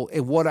role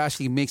in what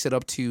actually makes it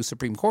up to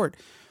Supreme Court.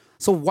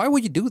 So why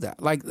would you do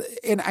that? Like,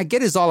 and I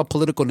get it's all a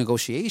political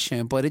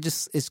negotiation, but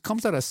it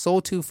comes out as so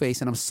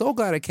two-faced. And I'm so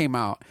glad it came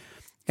out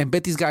and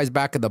bit these guys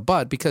back in the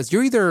butt, because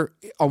you're either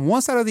on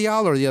one side of the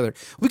aisle or the other.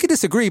 We could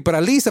disagree, but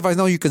at least if I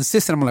know you're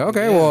consistent, I'm like,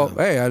 okay, well,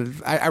 hey,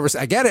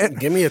 I get it.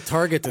 Give me a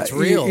target that's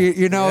real.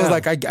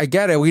 Like I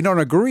get it. We don't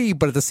agree,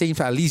 but at the same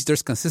time, at least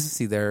there's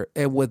consistency there.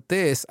 And with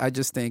this, I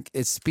just think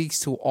it speaks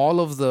to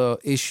all of the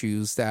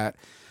issues that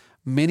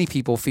many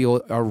people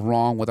feel are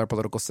wrong with our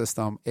political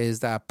system, is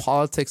that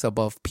politics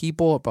above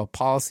people, above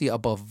policy,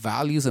 above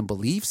values and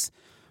beliefs,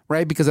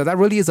 right? Because if that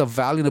really is a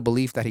value and a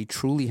belief that he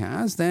truly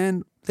has,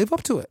 then live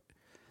up to it.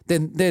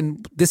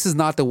 Then this is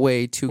not the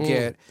way to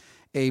get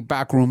a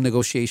backroom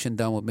negotiation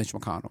done with Mitch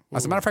McConnell.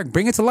 As a matter of fact,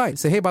 bring it to light.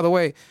 Say, hey, by the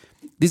way,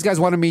 these guys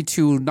wanted me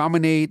to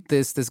nominate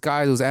this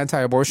guy who's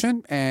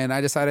anti-abortion, and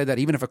I decided that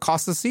even if it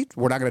costs a seat,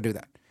 we're not going to do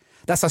that.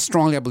 That's how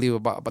strongly I believe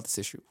about this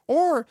issue.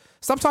 Or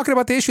stop talking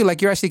about the issue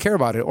like you actually care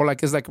about it, or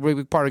like it's like a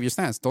really big part of your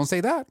stance. Don't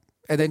say that,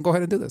 and then go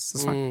ahead and do this.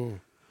 That's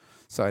fine.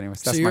 So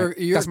anyways,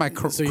 that's my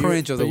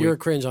cringe of the week. You're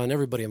cringe on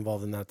everybody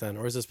involved in that then,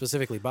 or is it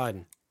specifically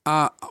Biden?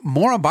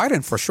 More on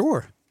Biden for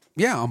sure.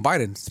 Yeah, on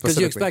Biden specifically. Because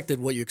you expected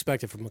what you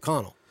expected from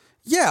McConnell.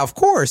 Yeah, of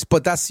course,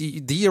 but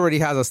he already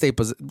has a state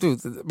position. Dude,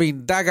 I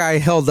mean, that guy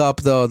held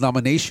up the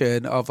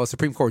nomination of a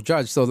Supreme Court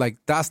judge, so like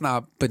that's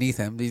not beneath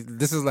him.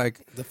 This is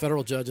like the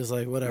federal judge is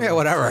like whatever. Yeah,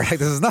 whatever. Like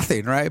this is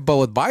nothing, right? But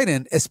with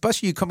Biden,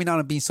 especially you coming out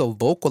and being so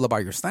vocal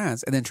about your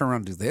stance, and then turn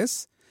around and do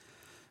this,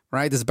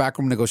 right? This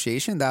backroom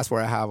negotiation. That's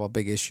where I have a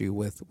big issue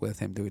with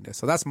him doing this.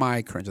 So that's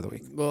my cringe of the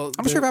week. Well,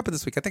 I'm not sure if it happened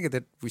this week. I think it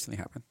did recently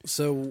happen.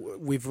 So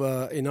we've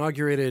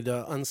inaugurated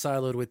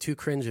UnSiloed with 2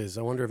 cringes.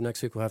 I wonder if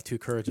next week we'll have 2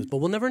 courages, but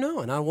we'll never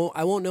know, and I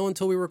won't know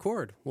until we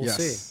record. We'll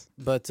see.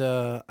 But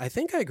I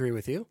think I agree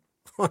with you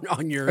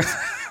on yours.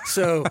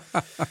 So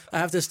I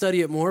have to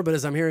study it more, but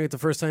as I'm hearing it the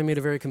first time, you made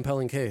a very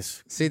compelling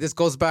case. See, this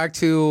goes back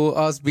to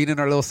us being in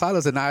our little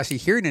silos and not actually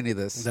hearing any of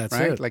this. That's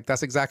right? It. Like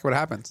that's exactly what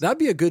happens. That'd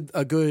be a good.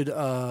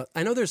 I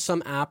know there's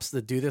some apps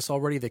that do this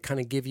already that kind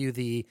of give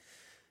you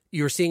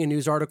you're seeing a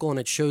news article and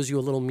it shows you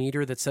a little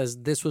meter that says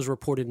this was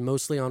reported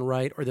mostly on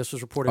right or this was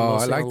reported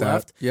mostly on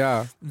left.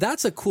 Yeah.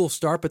 That's a cool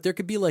start, but there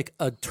could be like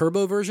a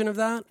turbo version of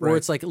that where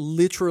it's like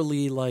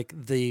literally like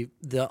the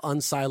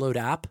UnSiloed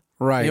app.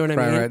 Right, you know what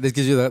I mean? Right. This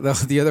gives you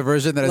the other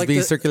version that like is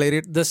being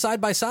circulated. The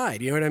side by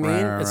side, you know what I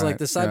mean? It's like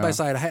the side by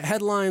side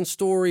headline,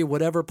 story,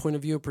 whatever point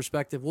of view,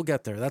 perspective. We'll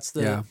get there. That's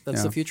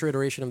the future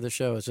iteration of the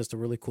show. It's just a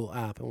really cool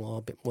app, and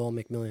we'll all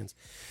make millions.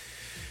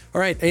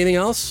 All right, anything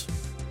else?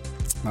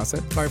 That's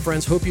it. All right,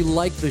 friends. Hope you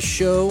liked the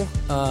show.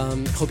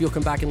 Hope you'll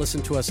come back and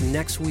listen to us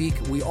next week.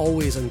 We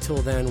always,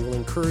 until then, will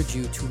encourage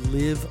you to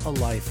live a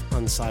life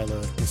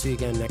unsiloed. We'll see you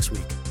again next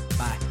week.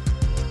 Bye.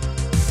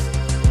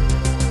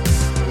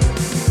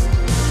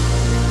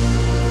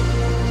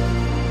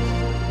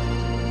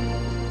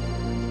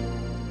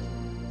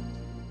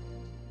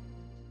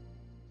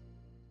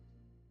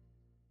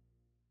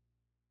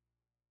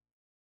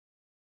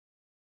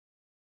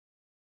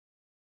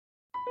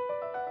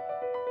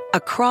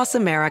 Across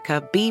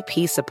America,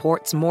 BP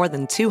supports more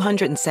than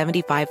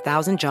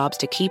 275,000 jobs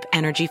to keep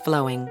energy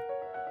flowing.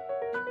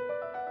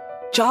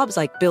 Jobs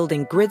like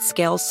building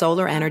grid-scale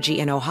solar energy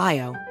in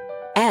Ohio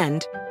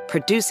and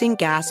producing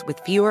gas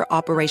with fewer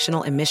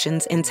operational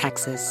emissions in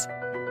Texas.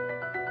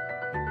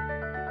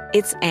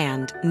 It's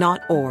and,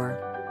 not or.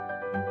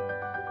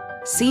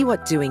 See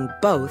what doing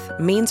both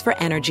means for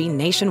energy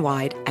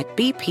nationwide at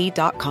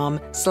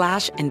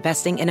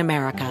bp.com/investing in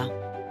America.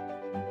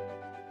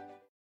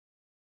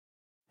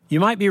 You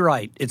might be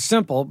right. It's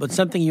simple, but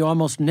something you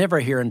almost never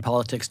hear in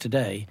politics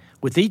today,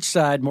 with each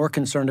side more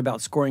concerned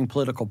about scoring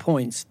political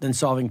points than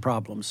solving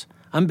problems.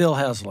 I'm Bill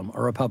Haslam,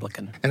 a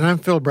Republican. And I'm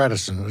Phil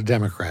Bredesen, a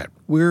Democrat.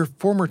 We're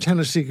former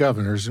Tennessee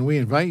governors, and we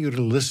invite you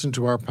to listen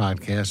to our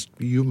podcast,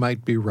 You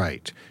Might Be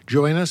Right.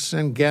 Join us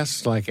and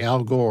guests like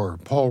Al Gore,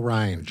 Paul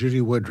Ryan, Judy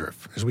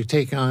Woodruff, as we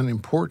take on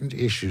important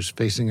issues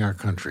facing our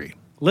country.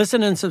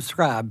 Listen and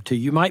subscribe to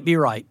You Might Be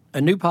Right, a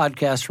new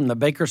podcast from the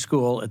Baker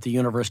School at the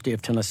University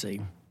of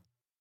Tennessee.